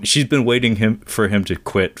like for him to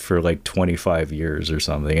quit for like 25 years or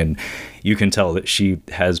something, and you can tell that she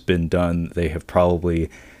has been done. They have probably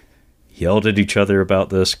yelled at each other about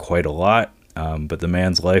this quite a lot, but the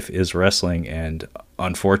man's life is wrestling, and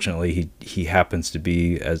unfortunately, he happens to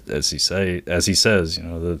be, as he says,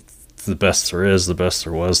 the best there is, the best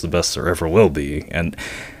there was, the best there ever will be. And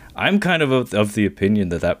I'm kind of the opinion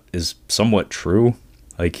that is somewhat true.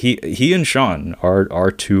 Like, he and Shawn are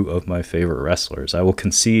 2 of my favorite wrestlers. I will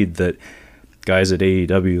concede that guys at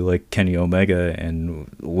AEW like Kenny Omega and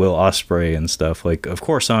Will Ospreay and stuff, like, of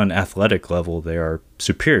course on athletic level they are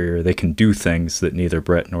superior. They can do things that neither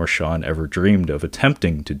Bret nor Shawn ever dreamed of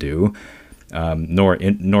attempting to do,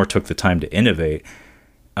 nor took the time to innovate.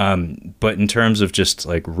 But in terms of just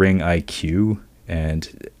like ring IQ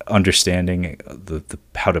and understanding the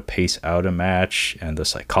how to pace out a match and the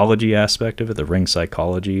psychology aspect of it, the ring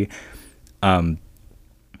psychology,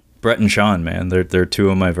 Bret and Shawn, man, they're 2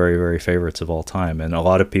 of my very, very favorites of all time, and a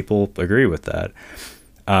lot of people agree with that.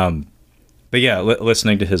 But yeah,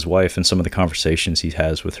 listening to his wife and some of the conversations he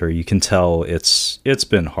has with her, you can tell it's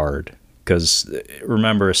been hard, because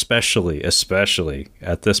remember, especially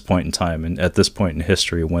at this point in time and at this point in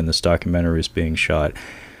history when this documentary is being shot,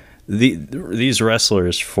 these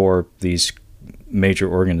wrestlers for these major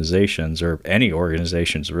organizations, or any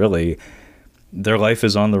organizations really, their life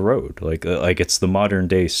is on the road. Like it's the modern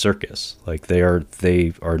day circus. Like they are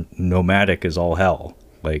nomadic as all hell.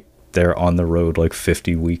 Like they're on the road like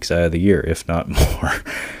 50 weeks out of the year, if not more.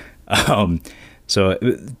 So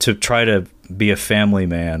to try to be a family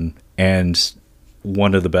man and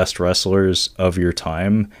one of the best wrestlers of your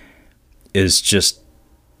time is just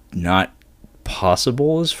not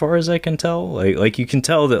possible, as far as I can tell. Like you can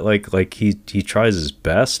tell that like he tries his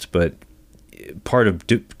best, but part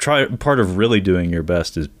of really doing your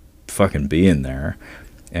best is fucking being there,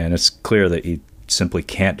 and it's clear that he simply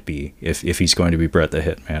can't be if he's going to be Bret the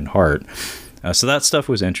Hitman Hart. So that stuff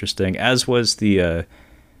was interesting, as was the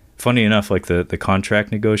funny enough, like the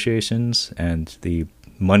contract negotiations and the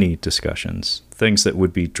money discussions, things that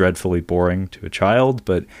would be dreadfully boring to a child,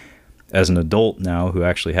 but as an adult now who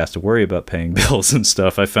actually has to worry about paying bills and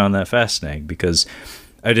stuff, I found that fascinating, because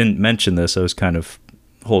I didn't mention this. I was kind of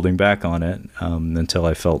holding back on it until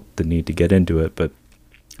I felt the need to get into it. But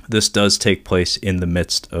this does take place in the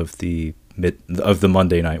midst of the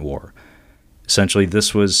Monday Night War. Essentially,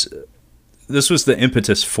 this was the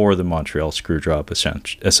impetus for the Montreal Screwjob.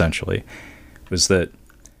 Essentially, was that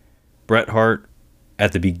Bret Hart,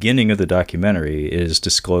 at the beginning of the documentary, it is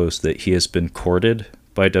disclosed that he has been courted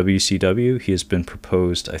by WCW. He has been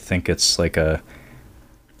proposed, I think it's like a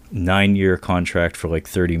 9-year contract for like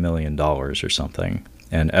 $30 million or something.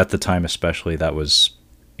 And at the time especially, that was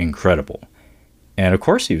incredible. And of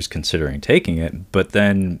course he was considering taking it, but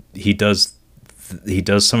then he does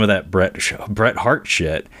some of that Bret Hart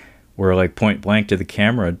shit, where like point blank to the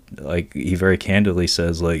camera, like he very candidly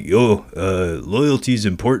says like, "Yo, loyalty's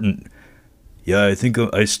important. Yeah, I think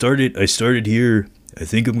I started here. I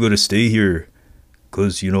think I'm going to stay here,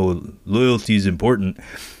 because, you know, loyalty is important."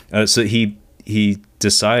 So he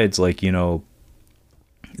decides, like, you know,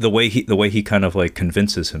 the way he kind of like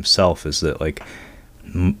convinces himself is that like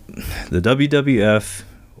the WWF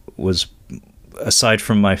was, aside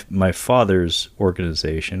from my father's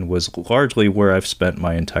organization, was largely where I've spent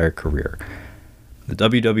my entire career. The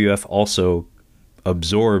WWF also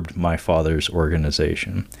absorbed my father's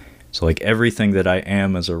organization. So like everything that I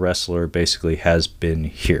am as a wrestler basically has been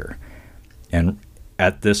here. And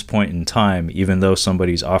at this point in time, even though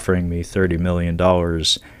somebody's offering me $30 million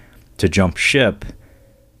to jump ship,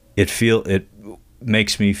 it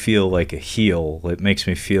makes me feel like a heel. It makes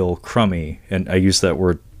me feel crummy. And I use that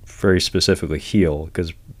word very specifically, heel,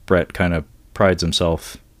 because Bret kind of prides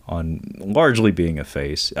himself on largely being a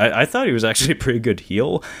face. I thought he was actually a pretty good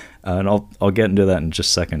heel, and I'll get into that in just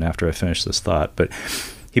a second after I finish this thought. But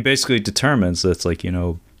he basically determines that it's like, you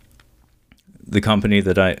know, the company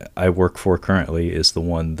that I work for currently is the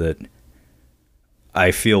one that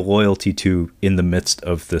I feel loyalty to in the midst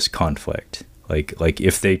of this conflict. Like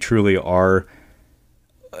if they truly are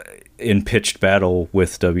in pitched battle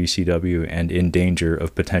with WCW and in danger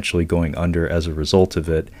of potentially going under as a result of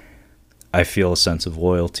it, I feel a sense of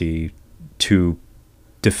loyalty to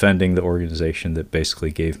defending the organization that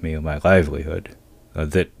basically gave me my livelihood.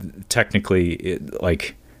 That technically,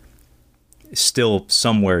 like, still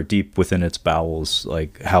somewhere deep within its bowels,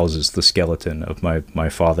 like, houses the skeleton of my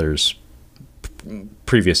father's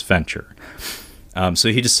previous venture. So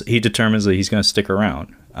he determines that he's going to stick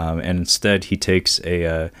around, and instead he takes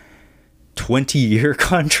a 20-year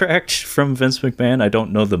contract from Vince McMahon. I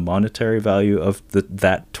don't know the monetary value of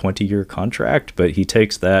that 20-year contract, but he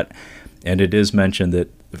takes that, and it is mentioned that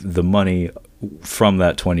the money from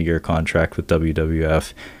that 20-year contract with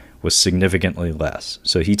WWF was significantly less.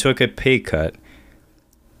 So he took a pay cut,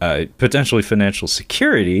 potentially financial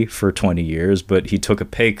security for 20 years, but he took a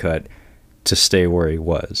pay cut to stay where he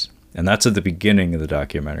was. And that's at the beginning of the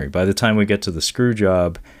documentary. By the time we get to the screw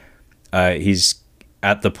job, he's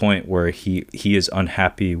at the point where he is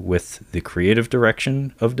unhappy with the creative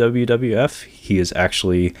direction of WWF. He is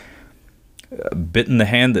actually bitten the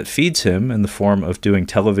hand that feeds him in the form of doing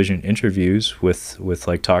television interviews with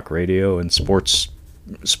like talk radio and sports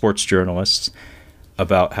journalists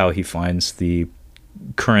about how he finds the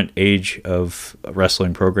current age of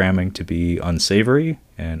wrestling programming to be unsavory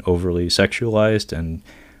and overly sexualized. And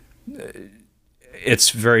it's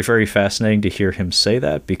very, very fascinating to hear him say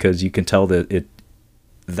that, because you can tell that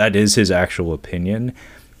that is his actual opinion.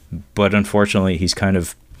 But unfortunately, he's kind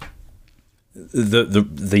of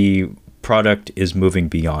the product is moving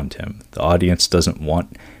beyond him. The audience doesn't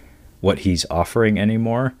want what he's offering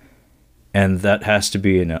anymore, and that has to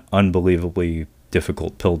be an unbelievably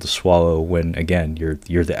difficult pill to swallow when, again, you're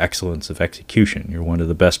the excellence of execution. You're one of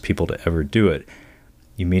the best people to ever do it.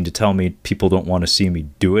 You mean to tell me people don't want to see me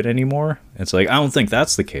do it anymore? It's like, I don't think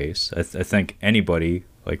that's the case. I think anybody,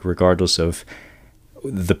 like, regardless of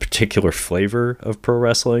the particular flavor of pro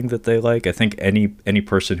wrestling that they like, I think any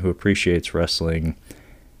person who appreciates wrestling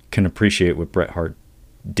can appreciate what Bret Hart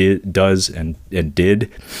does and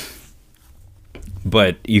did.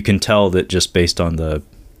 But you can tell that just based on the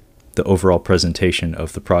overall presentation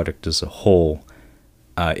of the product as a whole,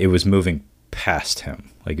 it was moving past him.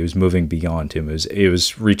 Like, it was moving beyond him. It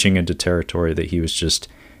was reaching into territory that he was just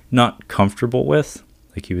not comfortable with.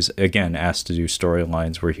 Like, he was, again, asked to do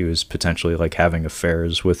storylines where he was potentially, like, having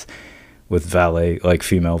affairs with valet, like,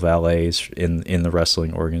 female valets in the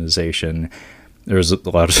wrestling organization. There was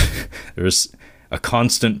there was a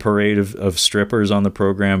constant parade of strippers on the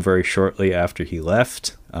program very shortly after he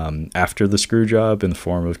left, after the screw job, in the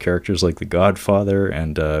form of characters like the Godfather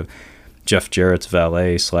and Jeff Jarrett's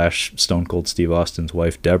valet / Stone Cold Steve Austin's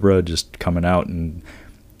wife, Deborah, just coming out and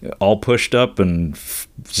all pushed up and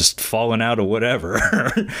just falling out of whatever.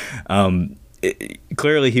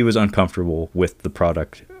 Clearly he was uncomfortable with the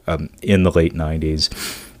product in the late 90s,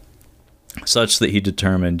 such that he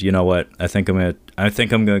determined, you know what, I think I'm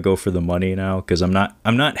gonna go for the money now, because I'm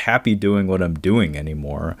not happy doing what I'm doing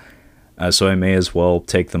anymore. So I may as well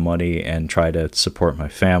take the money and try to support my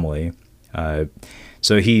family.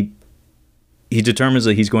 So he determines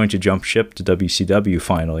that he's going to jump ship to WCW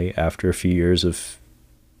finally, after a few years of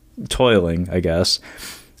toiling, I guess.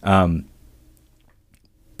 But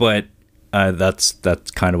that's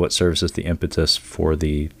kind of what serves as the impetus for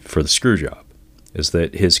the screw job, is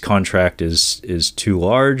that his contract is too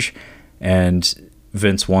large, and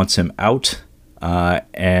Vince wants him out,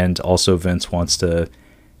 and also Vince wants to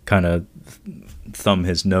kind of thumb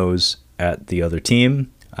his nose at the other team,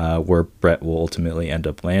 where Bret will ultimately end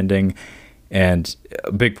up landing. And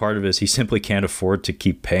a big part of it is he simply can't afford to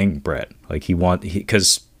keep paying Bret. Like,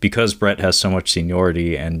 because Bret has so much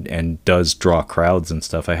seniority and does draw crowds and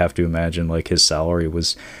stuff, I have to imagine, like, his salary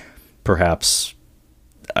was perhaps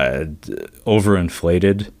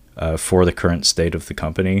overinflated for the current state of the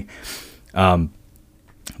company. But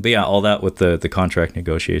yeah, all that with the contract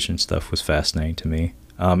negotiation stuff was fascinating to me.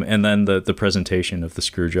 And then the presentation of the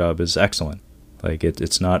screw job is excellent. Like,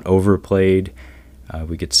 it's not overplayed.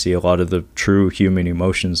 We get to see a lot of the true human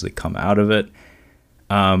emotions that come out of it.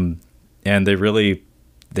 And they really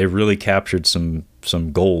captured some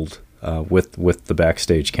gold with the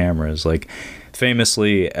backstage cameras. Like,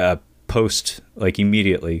 famously,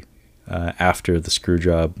 immediately after the screw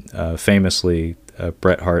job,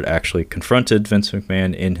 Bret Hart actually confronted Vince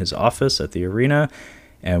McMahon in his office at the arena,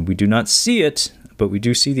 and we do not see it, but we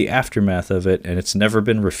do see the aftermath of it, and it's never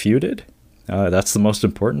been refuted. That's the most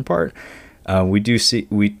important part.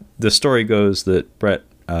 The story goes that Bret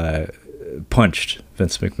punched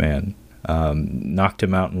Vince McMahon, knocked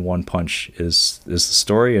him out in one punch is the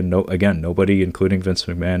story, and nobody, including Vince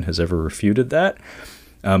McMahon, has ever refuted that.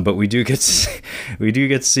 But we do get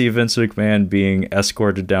to see Vince McMahon being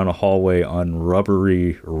escorted down a hallway on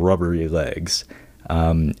rubbery legs,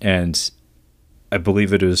 and I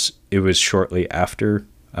believe it was shortly after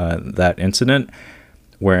that incident,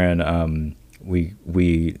 wherein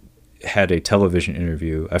we had a television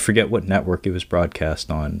interview. I forget what network it was broadcast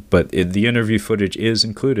on, but the interview footage is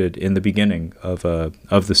included in the beginning of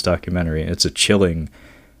this documentary. It's a chilling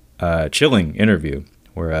interview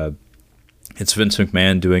where it's Vince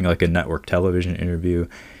McMahon doing like a network television interview,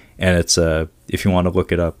 and it's if you want to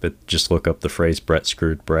look it up, just look up the phrase "Bret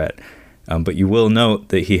screwed Bret." But you will note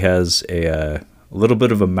that he has a little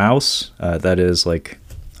bit of a mouse that is like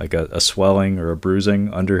a swelling or a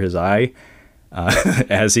bruising under his eye.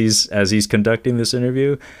 As he's conducting this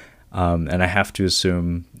interview, and I have to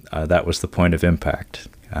assume that was the point of impact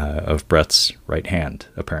of Bret's right hand,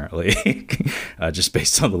 apparently, just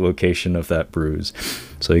based on the location of that bruise.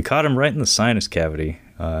 So he caught him right in the sinus cavity,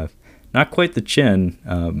 not quite the chin,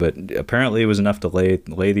 but apparently it was enough to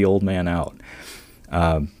lay the old man out.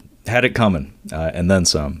 Had it coming, and then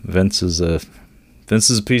some. Vince is a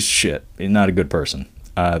piece of shit. He's not a good person.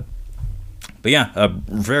 But yeah, a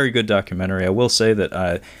very good documentary. I will say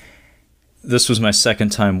that this was my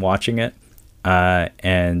second time watching it,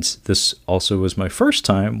 and this also was my first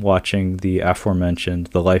time watching the aforementioned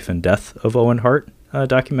The Life and Death of Owen Hart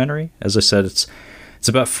documentary. As I said, it's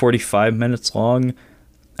about 45 minutes long,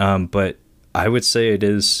 but I would say it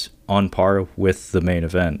is on par with the main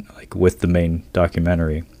event, like with the main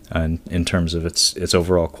documentary, and in terms of its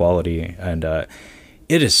overall quality. And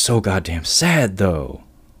it is so goddamn sad, though.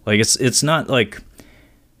 Like, it's not like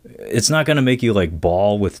it's not going to make you like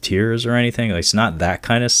bawl with tears or anything. Like, it's not that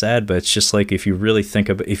kind of sad, but it's just like, if you really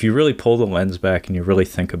pull the lens back and you really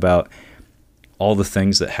think about all the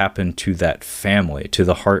things that happened to that family, to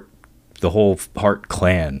the whole Hart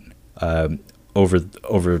clan,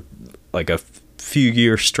 over like a few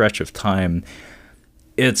year stretch of time,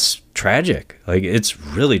 it's tragic. Like, it's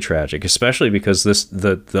really tragic, especially because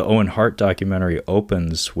the Owen Hart documentary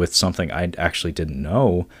opens with something I actually didn't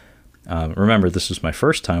know. Remember, this was my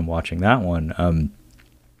first time watching that one.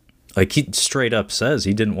 Like, he straight up says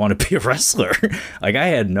he didn't want to be a wrestler. Like, I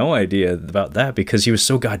had no idea about that because he was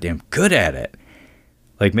so goddamn good at it.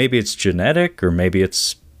 Like, maybe it's genetic, or maybe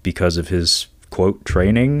it's because of his, quote,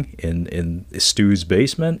 training in Stu's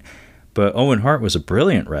basement. But Owen Hart was a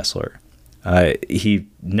brilliant wrestler. He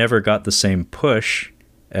never got the same push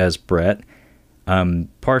as Bret,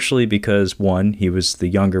 partially because, one, he was the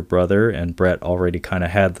younger brother, and Bret already kind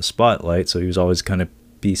of had the spotlight, so he was always going to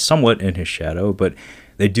be somewhat in his shadow. But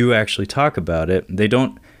they do actually talk about it. They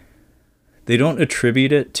don't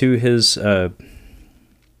attribute it to his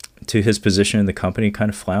position in the company kind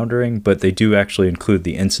of floundering, but they do actually include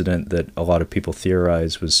the incident that a lot of people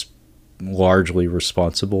theorize was largely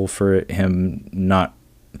responsible for him not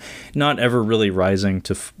ever really rising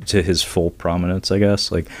to his full prominence, I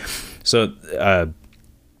guess. Like, so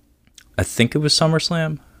I think it was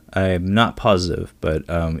SummerSlam. I'm not positive, but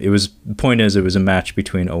the point is, it was a match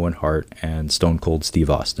between Owen Hart and Stone Cold Steve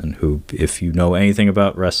Austin, who, if you know anything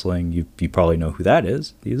about wrestling, you probably know who that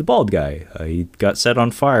is. He's a bald guy. He got set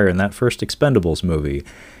on fire in that first Expendables movie.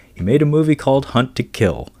 He made a movie called Hunt to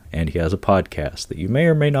Kill, and he has a podcast that you may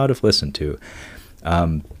or may not have listened to.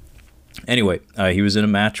 Anyway, he was in a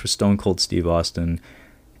match with Stone Cold Steve Austin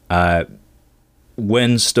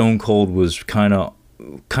when Stone Cold was kind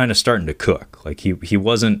of starting to cook. Like, he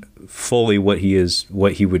wasn't fully what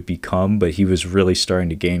he would become, but he was really starting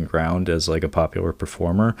to gain ground as like a popular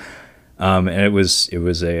performer. And it was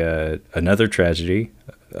another tragedy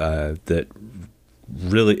that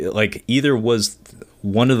really, like, either was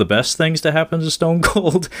one of the best things to happen to Stone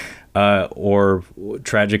Cold, or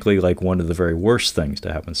tragically, like, one of the very worst things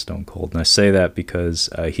to happen to Stone Cold. And I say that because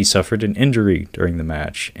he suffered an injury during the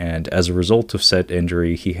match, and as a result of said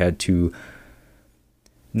injury, he had to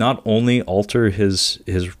not only alter his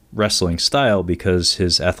wrestling style because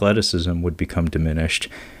his athleticism would become diminished,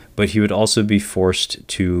 but he would also be forced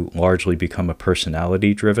to largely become a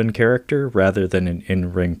personality-driven character rather than an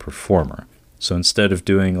in-ring performer. So instead of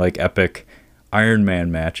doing like epic Iron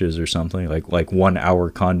Man matches or something, like 1 hour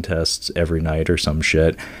contests every night or some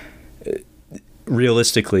shit,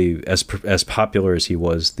 realistically, as popular as he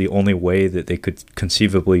was, the only way that they could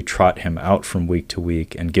conceivably trot him out from week to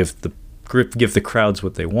week and give the crowds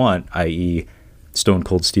what they want, i.e. Stone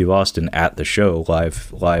Cold Steve Austin at the show,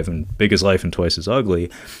 live and big as life and twice as ugly,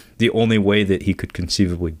 the only way that he could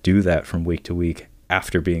conceivably do that from week to week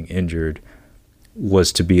after being injured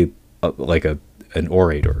was to be an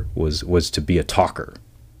orator, was to be a talker,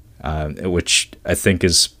 which I think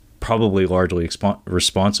is probably largely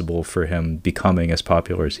responsible for him becoming as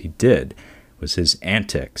popular as he did, was his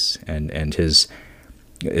antics and his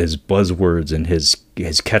buzzwords and his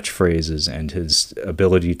catchphrases and his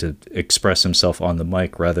ability to express himself on the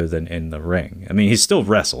mic rather than in the ring. I mean, he still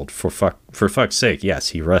wrestled, for fuck's sake. Yes,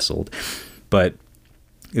 he wrestled, but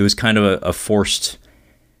it was kind of a forced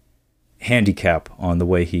handicap on the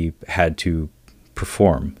way he had to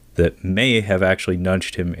perform that may have actually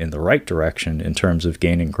nudged him in the right direction in terms of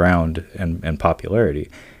gaining ground and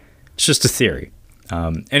popularity. It's just a theory.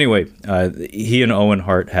 Anyway, he and Owen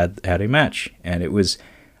Hart had a match, and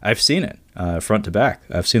I've seen it front to back.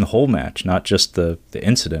 I've seen the whole match, not just the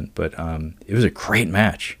incident, but it was a great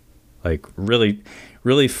match. Like, really,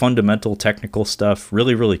 really fundamental technical stuff,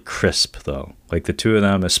 really, really crisp, though. Like, the two of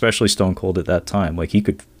them, especially Stone Cold at that time, like, he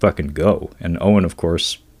could fucking go. And Owen, of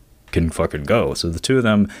course, can fucking go. So the two of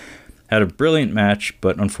them had a brilliant match,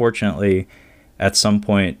 but unfortunately, at some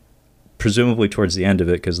point, presumably towards the end of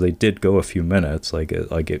it, because they did go a few minutes,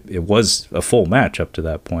 it was a full match up to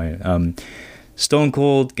that point, Stone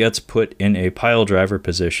Cold gets put in a pile driver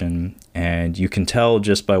position, and you can tell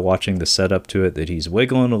just by watching the setup to it that he's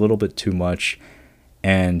wiggling a little bit too much,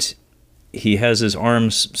 and he has his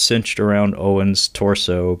arms cinched around Owen's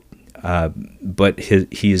torso, but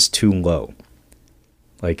he is too low.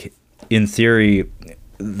 Like, in theory,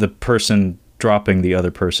 the person dropping the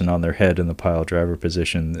other person on their head in the pile driver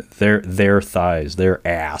position, their thighs, their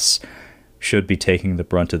ass, should be taking the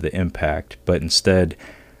brunt of the impact, but instead,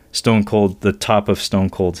 Stone Cold, the top of Stone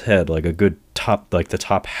Cold's head, like a good top, like the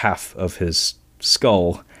top half of his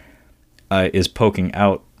skull, is poking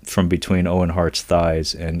out from between Owen Hart's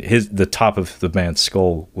thighs, and the top of the man's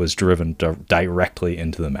skull was driven directly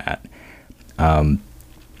into the mat.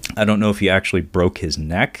 I don't know if he actually broke his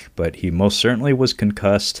neck, but he most certainly was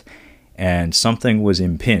concussed, and something was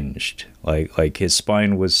impinged. Like his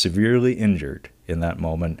spine was severely injured in that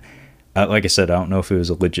moment. Like I said, I don't know if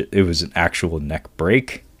it was an actual neck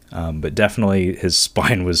break, but definitely his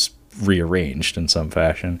spine was rearranged in some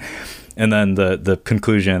fashion. And then the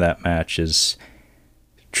conclusion of that match is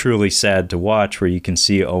truly sad to watch, where you can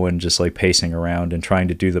see Owen just like pacing around and trying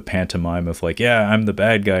to do the pantomime of like, yeah, I'm the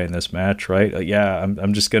bad guy in this match, right? Like, yeah,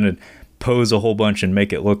 I'm just gonna pose a whole bunch and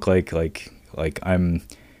make it look like I'm,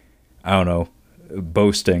 I don't know,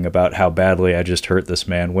 boasting about how badly I just hurt this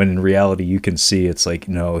man, when in reality you can see it's like,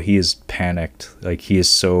 no, he is panicked. Like, he is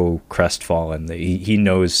so crestfallen that he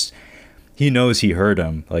knows he hurt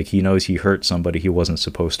him. Like, he knows he hurt somebody he wasn't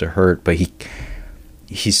supposed to hurt, but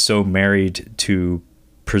he's so married to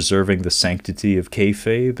preserving the sanctity of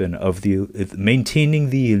kayfabe and of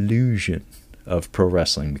maintaining the illusion of pro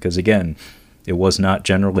wrestling, because again, it was not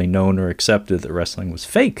generally known or accepted that wrestling was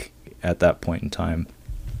fake at that point in time.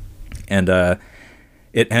 And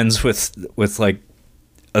it ends with like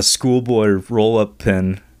a schoolboy roll-up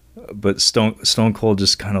pin, but Stone Cold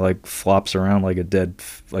just kind of like flops around like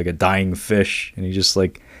a dying fish, and he just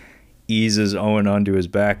like eases Owen onto his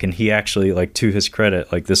back. And he actually, like, to his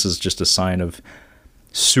credit, like, this is just a sign of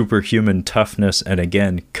superhuman toughness and,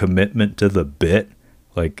 again, commitment to the bit,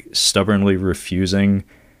 like stubbornly refusing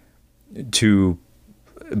to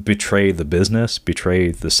betray the business,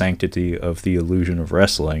 betray the sanctity of the illusion of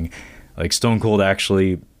wrestling. Like, Stone Cold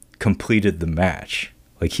actually completed the match.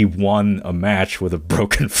 Like, he won a match with a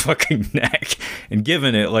broken fucking neck. And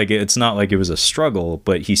given it, like, it's not like it was a struggle,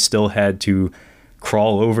 but he still had to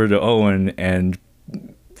crawl over to Owen and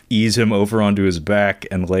ease him over onto his back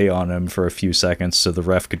and lay on him for a few seconds so the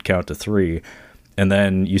ref could count to 3. And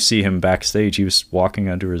then you see him backstage. He was walking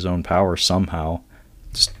under his own power somehow.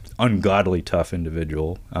 Just ungodly tough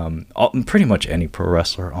individual. Pretty much any pro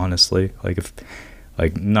wrestler, honestly.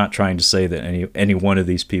 Like, not trying to say that any one of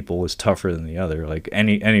these people is tougher than the other. Like,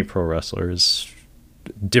 any pro wrestler is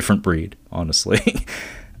different breed, honestly.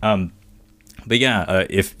 But yeah,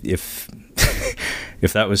 if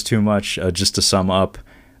if that was too much, just to sum up,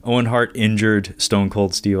 Owen Hart injured Stone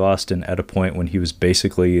Cold Steve Austin at a point when he was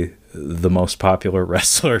basically the most popular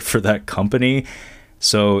wrestler for that company.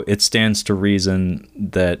 So it stands to reason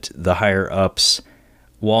that the higher ups,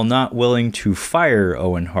 while not willing to fire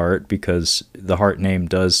Owen Hart, because the Hart name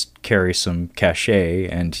does carry some cachet,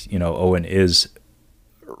 and, you know, Owen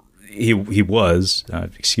was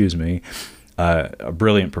a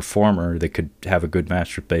brilliant performer that could have a good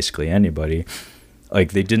match with basically anybody.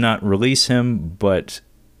 Like, they did not release him, but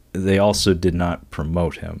they also did not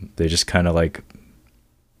promote him. They just kind of like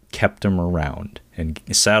kept him around and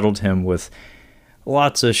saddled him with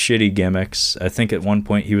lots of shitty gimmicks. I think at one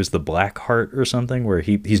point he was the Black Heart or something, where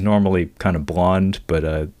he's normally kind of blonde, but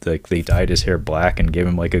like they dyed his hair black and gave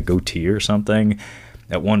him like a goatee or something.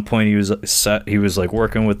 At one point he was like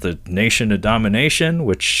working with the Nation of Domination,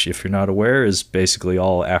 which, if you're not aware, is basically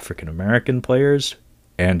all African American players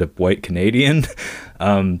and a white Canadian.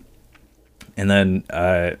 And then,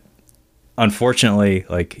 unfortunately,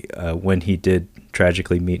 like, when he did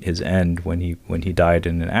tragically meet his end, when he died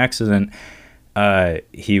in an accident,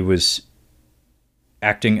 he was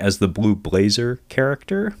acting as the Blue Blazer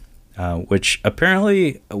character, which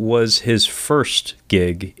apparently was his first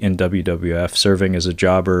gig in WWF, serving as a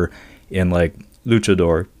jobber in like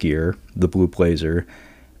luchador gear, the Blue Blazer,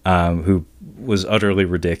 who was utterly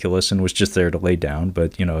ridiculous and was just there to lay down.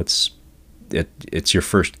 But, you know, it's your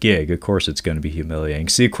first gig. Of course it's going to be humiliating.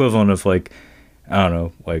 It's the equivalent of, like, I don't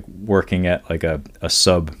know, like working at like a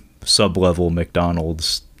sub-level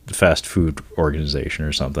McDonald's fast food organization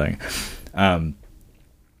or something.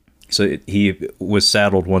 So he was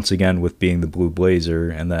saddled once again with being the Blue Blazer,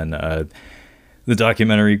 and then the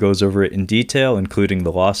documentary goes over it in detail, including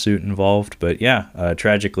the lawsuit involved. But yeah,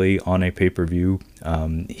 tragically, on a pay-per-view,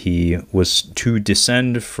 he was to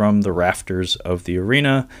descend from the rafters of the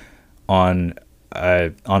arena on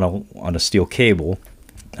a steel cable,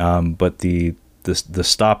 but the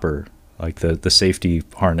stopper, like the safety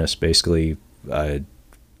harness, basically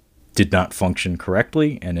did not function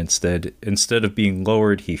correctly, and instead of being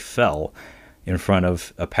lowered, he fell in front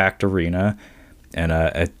of a packed arena. And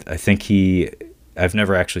I think I've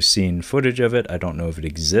never actually seen footage of it. I don't know if it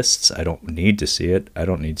exists. I don't need to see it. I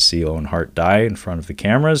don't need to see Owen Hart die in front of the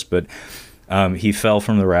cameras, but he fell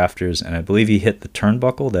from the rafters, and I believe he hit the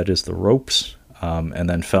turnbuckle, that is the ropes, and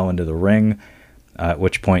then fell into the ring, at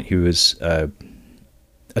which point he was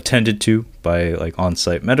attended to by like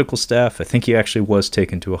on-site medical staff. I think he actually was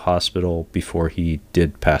taken to a hospital before he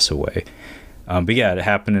did pass away. But yeah, it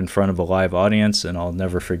happened in front of a live audience, and I'll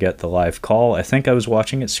never forget the live call. I think I was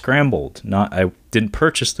watching it scrambled. I didn't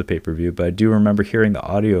purchase the pay-per-view, but I do remember hearing the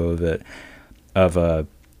audio of it,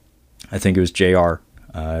 I think it was JR,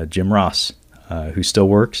 Jim Ross, who still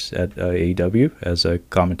works at AEW as a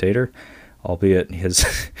commentator, albeit his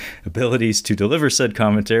abilities to deliver said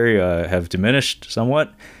commentary have diminished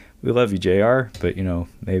somewhat. We love you, JR, but, you know,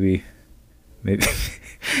 maybe...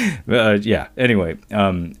 yeah, anyway,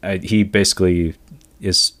 he basically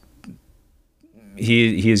is...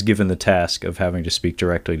 He is given the task of having to speak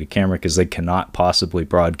directly to camera because they cannot possibly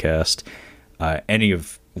broadcast any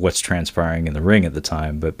of what's transpiring in the ring at the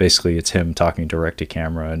time, but basically it's him talking direct to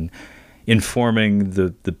camera and informing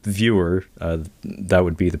the viewer, that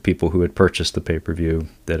would be the people who had purchased the pay-per-view,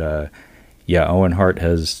 that Owen Hart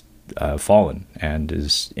has fallen and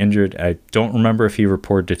is injured. I don't remember if he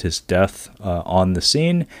reported his death on the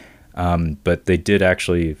scene, but they did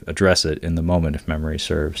actually address it in the moment, if memory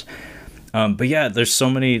serves. But yeah, there's so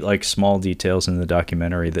many like small details in the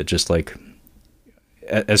documentary that just like,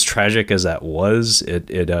 as tragic as that was,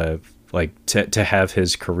 like to have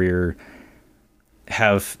his career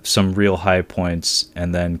have some real high points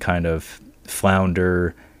and then kind of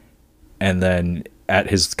flounder, and then at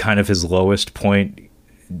his lowest point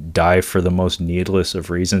die for the most needless of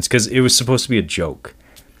reasons, because it was supposed to be a joke.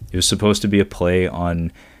 It was supposed to be a play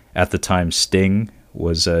on, at the time, Sting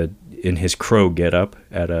was in his crow getup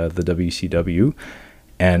at the WCW,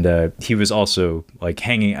 and he was also like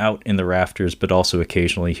hanging out in the rafters, but also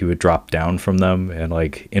occasionally he would drop down from them and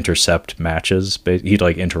like intercept matches. He'd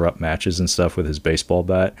like interrupt matches and stuff with his baseball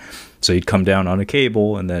bat. So he'd come down on a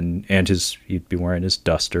cable, and then he'd be wearing his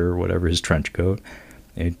duster or whatever, his trench coat,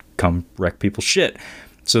 and he'd come wreck people's shit.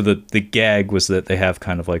 So the gag was that they have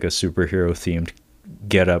kind of like a superhero themed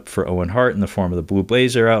get up for Owen Hart in the form of the blue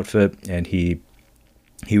blazer outfit, and he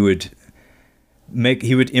would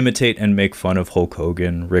imitate and make fun of Hulk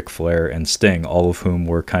Hogan, Ric Flair, and Sting, all of whom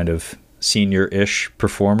were kind of senior-ish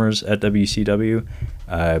performers at WCW.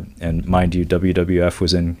 And mind you, WWF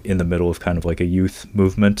was in the middle of kind of like a youth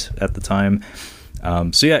movement at the time.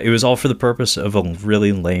 So yeah, it was all for the purpose of a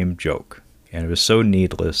really lame joke, and it was so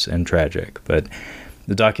needless and tragic. But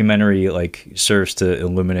the documentary like serves to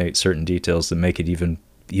illuminate certain details that make it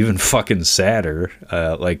even fucking sadder.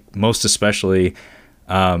 Like most especially,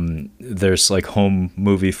 there's like home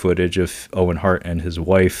movie footage of Owen Hart and his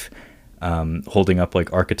wife holding up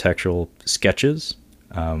like architectural sketches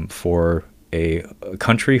for a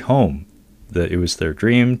country home that it was their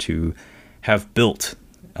dream to have built,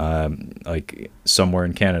 like somewhere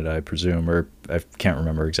in Canada, I presume, or I can't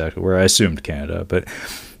remember exactly where. I assumed Canada, but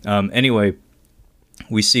anyway,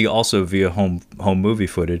 we see also via home movie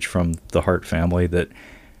footage from the Hart family that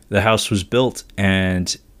the house was built,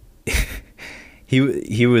 and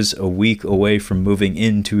he was a week away from moving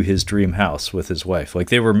into his dream house with his wife. Like,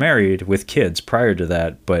 they were married with kids prior to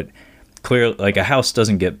that, but clearly, like, a house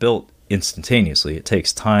doesn't get built instantaneously. It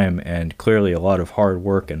takes time, and clearly a lot of hard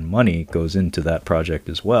work and money goes into that project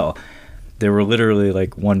as well. They were literally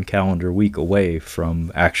like 1 calendar week away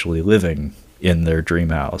from actually living in their dream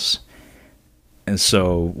house. And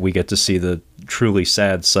so we get to see the truly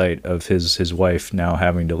sad sight of his wife now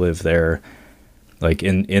having to live there, like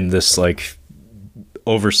in this like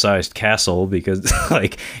oversized castle, because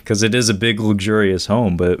it is a big luxurious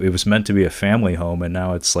home, but it was meant to be a family home, and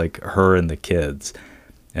now it's like her and the kids.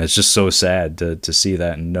 And it's just so sad to see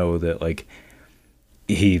that and know that like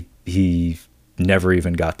he never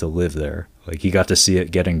even got to live there. Like, he got to see it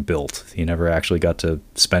getting built. He never actually got to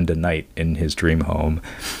spend a night in his dream home.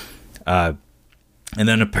 And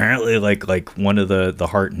then apparently like one of the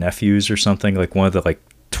Hart nephews or something, like one of the like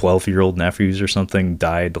 12-year-old nephews or something,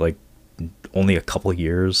 died like only a couple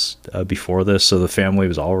years before this. So the family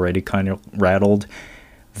was already kind of rattled.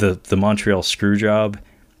 The Montreal Screwjob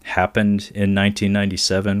happened in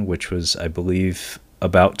 1997, which was, I believe,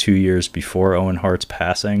 about 2 years before Owen Hart's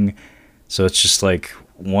passing. So it's just like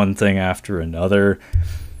one thing after another.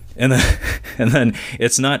 And then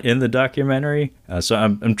it's not in the documentary. So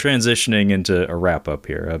I'm transitioning into a wrap up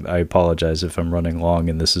here. I apologize if I'm running long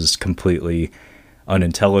and this is completely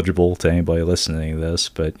unintelligible to anybody listening to this,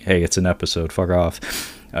 but hey, it's an episode. Fuck off.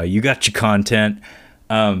 You got your content.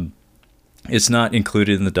 It's not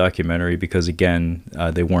included in the documentary because, again,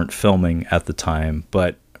 they weren't filming at the time.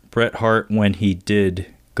 But Bret Hart, when he did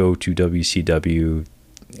go to WCW,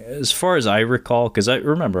 as far as I recall, because I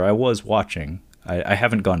remember I was watching. I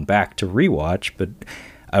haven't gone back to rewatch, but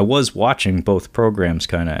I was watching both programs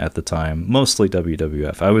kind of at the time, mostly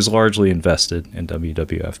WWF. I was largely invested in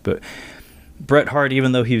WWF, but Bret Hart,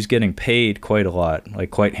 even though he was getting paid quite a lot,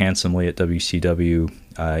 like quite handsomely at WCW,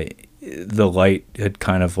 the light had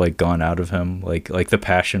kind of like gone out of him. Like the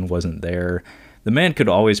passion wasn't there. The man could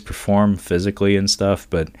always perform physically and stuff,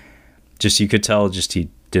 but just you could tell just he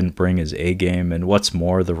didn't bring his A game. And what's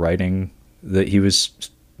more, the writing that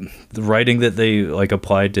they like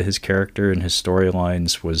applied to his character and his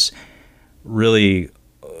storylines was really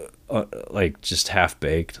like just half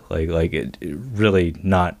baked. Like it really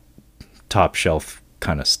not top shelf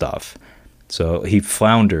kind of stuff. So he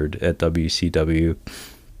floundered at WCW.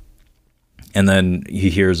 And then he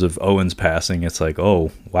hears of Owen's passing. It's like,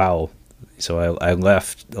 oh, wow. So I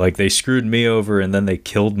left. Like, they screwed me over, and then they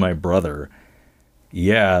killed my brother.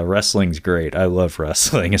 Yeah, wrestling's great. I love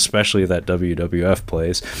wrestling, especially that WWF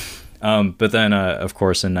place. But then, of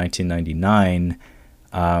course, in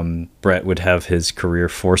 1999, Bret would have his career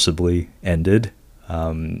forcibly ended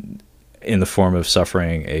in the form of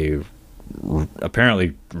suffering a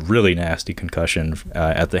apparently really nasty concussion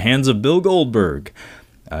at the hands of Bill Goldberg.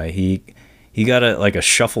 He got a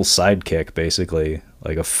shuffle sidekick, basically,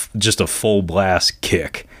 like just a full blast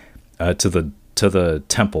kick to the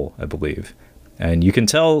temple, I believe, and you can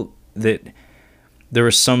tell that there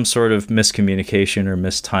was some sort of miscommunication or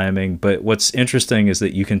mistiming. But what's interesting is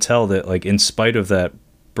that you can tell that, like, in spite of that,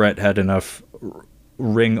 Bret had enough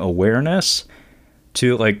ring awareness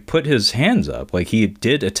to like put his hands up. Like, he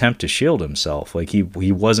did attempt to shield himself. Like, he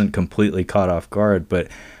wasn't completely caught off guard, but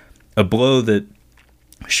a blow that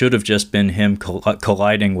should have just been him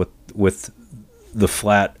colliding with the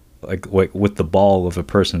flat, like with the ball of a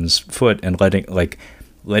person's foot and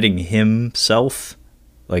letting himself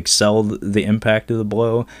like sell the impact of the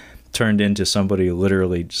blow, turned into somebody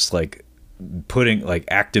literally just like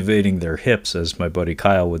activating their hips, as my buddy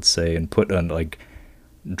Kyle would say, and put on like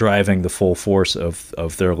driving the full force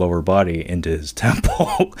of their lower body into his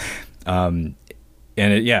temple. And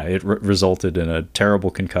it resulted in a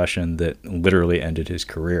terrible concussion that literally ended his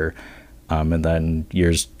career. And then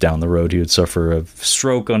years down the road, he would suffer a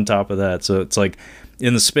stroke on top of that. So it's like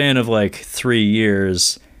in the span of like 3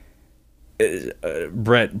 years,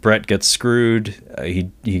 Bret gets screwed.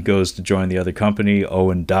 He goes to join the other company.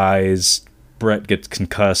 Owen dies. Bret gets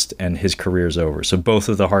concussed, and his career's over. So both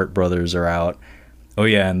of the Hart brothers are out. Oh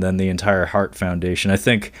yeah, and then the entire Hart Foundation. I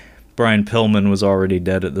think Brian Pillman was already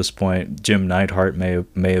dead at this point. Jim Neidhart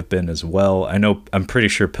may have been as well. I'm pretty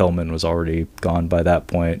sure Pillman was already gone by that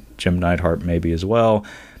point. Jim Neidhart maybe as well.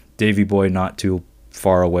 Davey Boy not too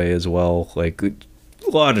far away as well. Like, a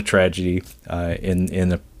lot of tragedy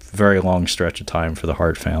in a very long stretch of time for the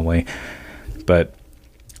Hart family. But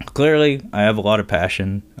clearly, I have a lot of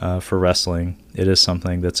passion for wrestling. It is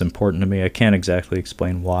something that's important to me. I can't exactly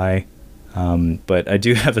explain why, but I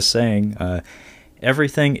do have a saying.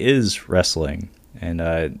 Everything is wrestling, and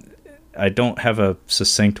I don't have a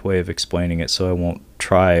succinct way of explaining it, so I won't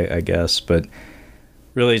try, I guess. But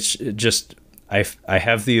really, it's just I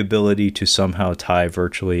have the ability to somehow tie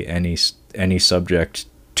virtually any subject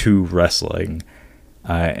to wrestling,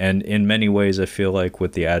 and in many ways, I feel like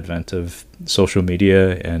with the advent of social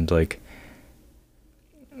media and like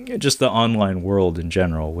just the online world in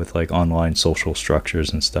general, with like online social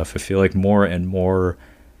structures and stuff, I feel like more and more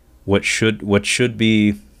what should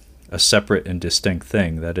be a separate and distinct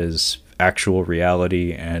thing, that is actual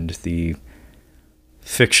reality and the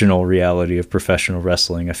fictional reality of professional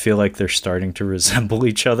wrestling, I feel like they're starting to resemble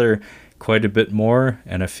each other quite a bit more,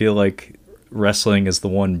 and I feel like wrestling is the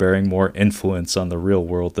one bearing more influence on the real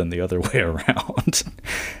world than the other way around.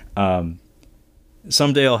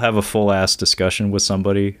 Someday I'll have a full-ass discussion with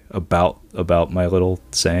somebody about my little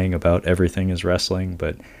saying about everything is wrestling,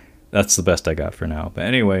 but that's the best I got for now. But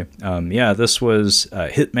anyway, this was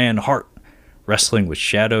Hitman Hart, Wrestling with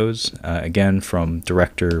Shadows, again from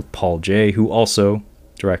director Paul J., who also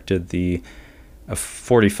directed the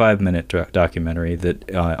 45-minute documentary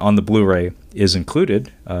that on the Blu-ray is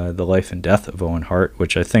included, The Life and Death of Owen Hart,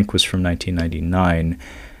 which I think was from 1999.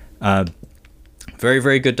 Very,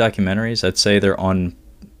 very good documentaries. I'd say they're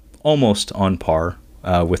almost on par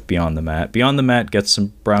with Beyond the Mat. Beyond the Mat gets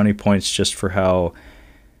some brownie points just for how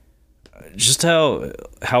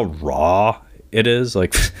raw it is,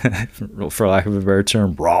 like for lack of a better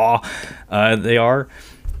term, raw they are.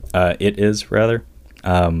 It is rather.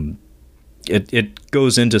 It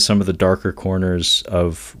goes into some of the darker corners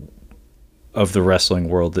of the wrestling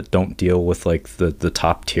world that don't deal with like the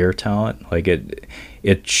top tier talent. Like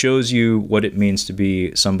it shows you what it means to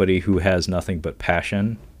be somebody who has nothing but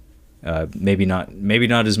passion. Maybe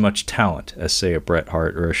not as much talent as say a Bret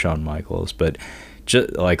Hart or a Shawn Michaels, but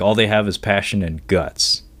just like all they have is passion and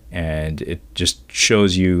guts, and it just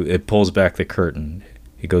shows you, it pulls back the curtain,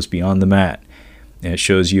 it goes beyond the mat, and it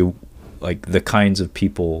shows you like the kinds of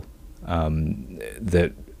people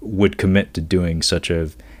that would commit to doing such a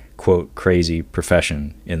quote crazy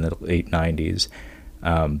profession in the late 90s.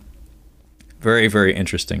 Very, very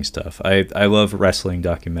interesting stuff. I love wrestling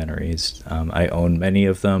documentaries. I own many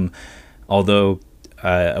of them, although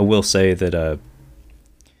I will say that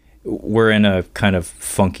we're in a kind of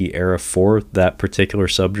funky era for that particular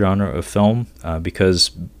subgenre of film, because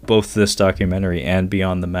both this documentary and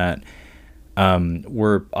Beyond the Mat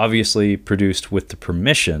were obviously produced with the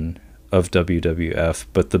permission of WWF,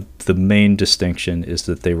 but the main distinction is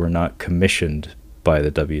that they were not commissioned by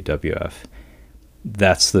the WWF.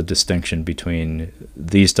 That's the distinction between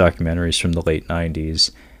these documentaries from the late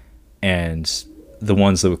 90s and the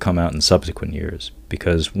ones that would come out in subsequent years.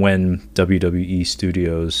 Because when WWE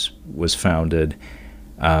Studios was founded,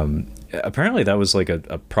 apparently that was like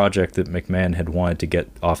a project that McMahon had wanted to get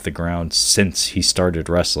off the ground since he started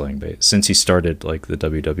wrestling, since he started like the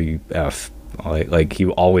WWF. Like he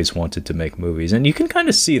always wanted to make movies, and you can kind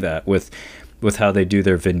of see that with how they do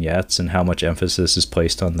their vignettes and how much emphasis is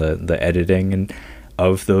placed on the editing and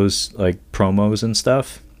of those like promos and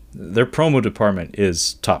stuff. Their promo department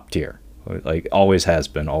is top tier, like always has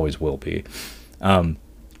been, always will be.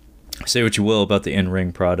 Say what you will about the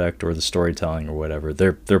in-ring product or the storytelling or whatever,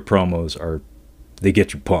 their promos they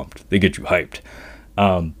get you pumped, they get you hyped.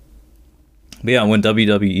 But yeah, when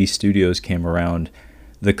WWE Studios came around,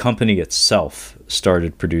 the company itself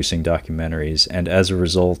started producing documentaries, and as a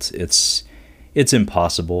result, it's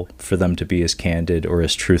impossible for them to be as candid or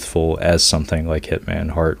as truthful as something like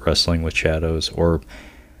Hitman, Hart, Wrestling with Shadows, or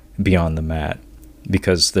Beyond the Mat,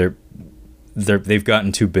 because they've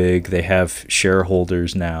gotten too big. They have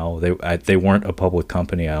shareholders now. They weren't a public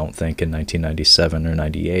company, I don't think, in 1997 or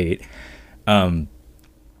 98.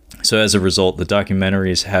 So as a result, the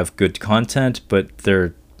documentaries have good content, but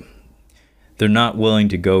they're not willing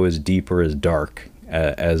to go as deep or as dark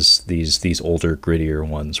as these older, grittier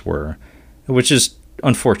ones were, which is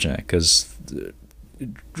unfortunate because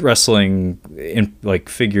wrestling, like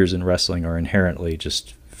figures in wrestling, are inherently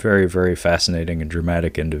just very, very fascinating and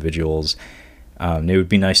dramatic individuals. It would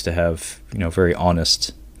be nice to have, very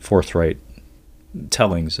honest, forthright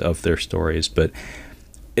tellings of their stories, but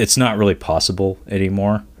it's not really possible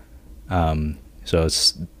anymore. So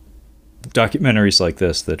it's documentaries like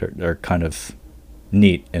this that are kind of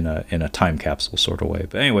neat in a time capsule sort of way.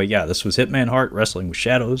 But anyway, yeah, this was Hitman Hart, Wrestling with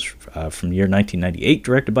Shadows, from the year 1998,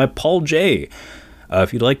 directed by Paul J.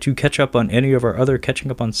 If you'd like to catch up on any of our other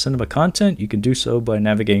Catching Up on Cinema content, you can do so by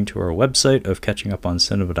navigating to our website of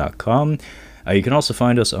catchinguponcinema.com. You can also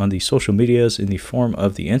find us on the social medias in the form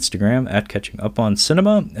of the Instagram at Catching Up on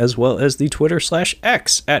Cinema, as well as the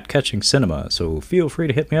Twitter/X at Catching Cinema. So feel free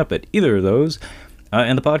to hit me up at either of those.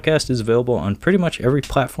 And the podcast is available on pretty much every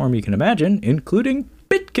platform you can imagine, including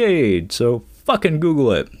Bitcade. So fucking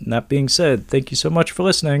Google it. And that being said, thank you so much for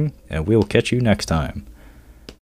listening, and we will catch you next time.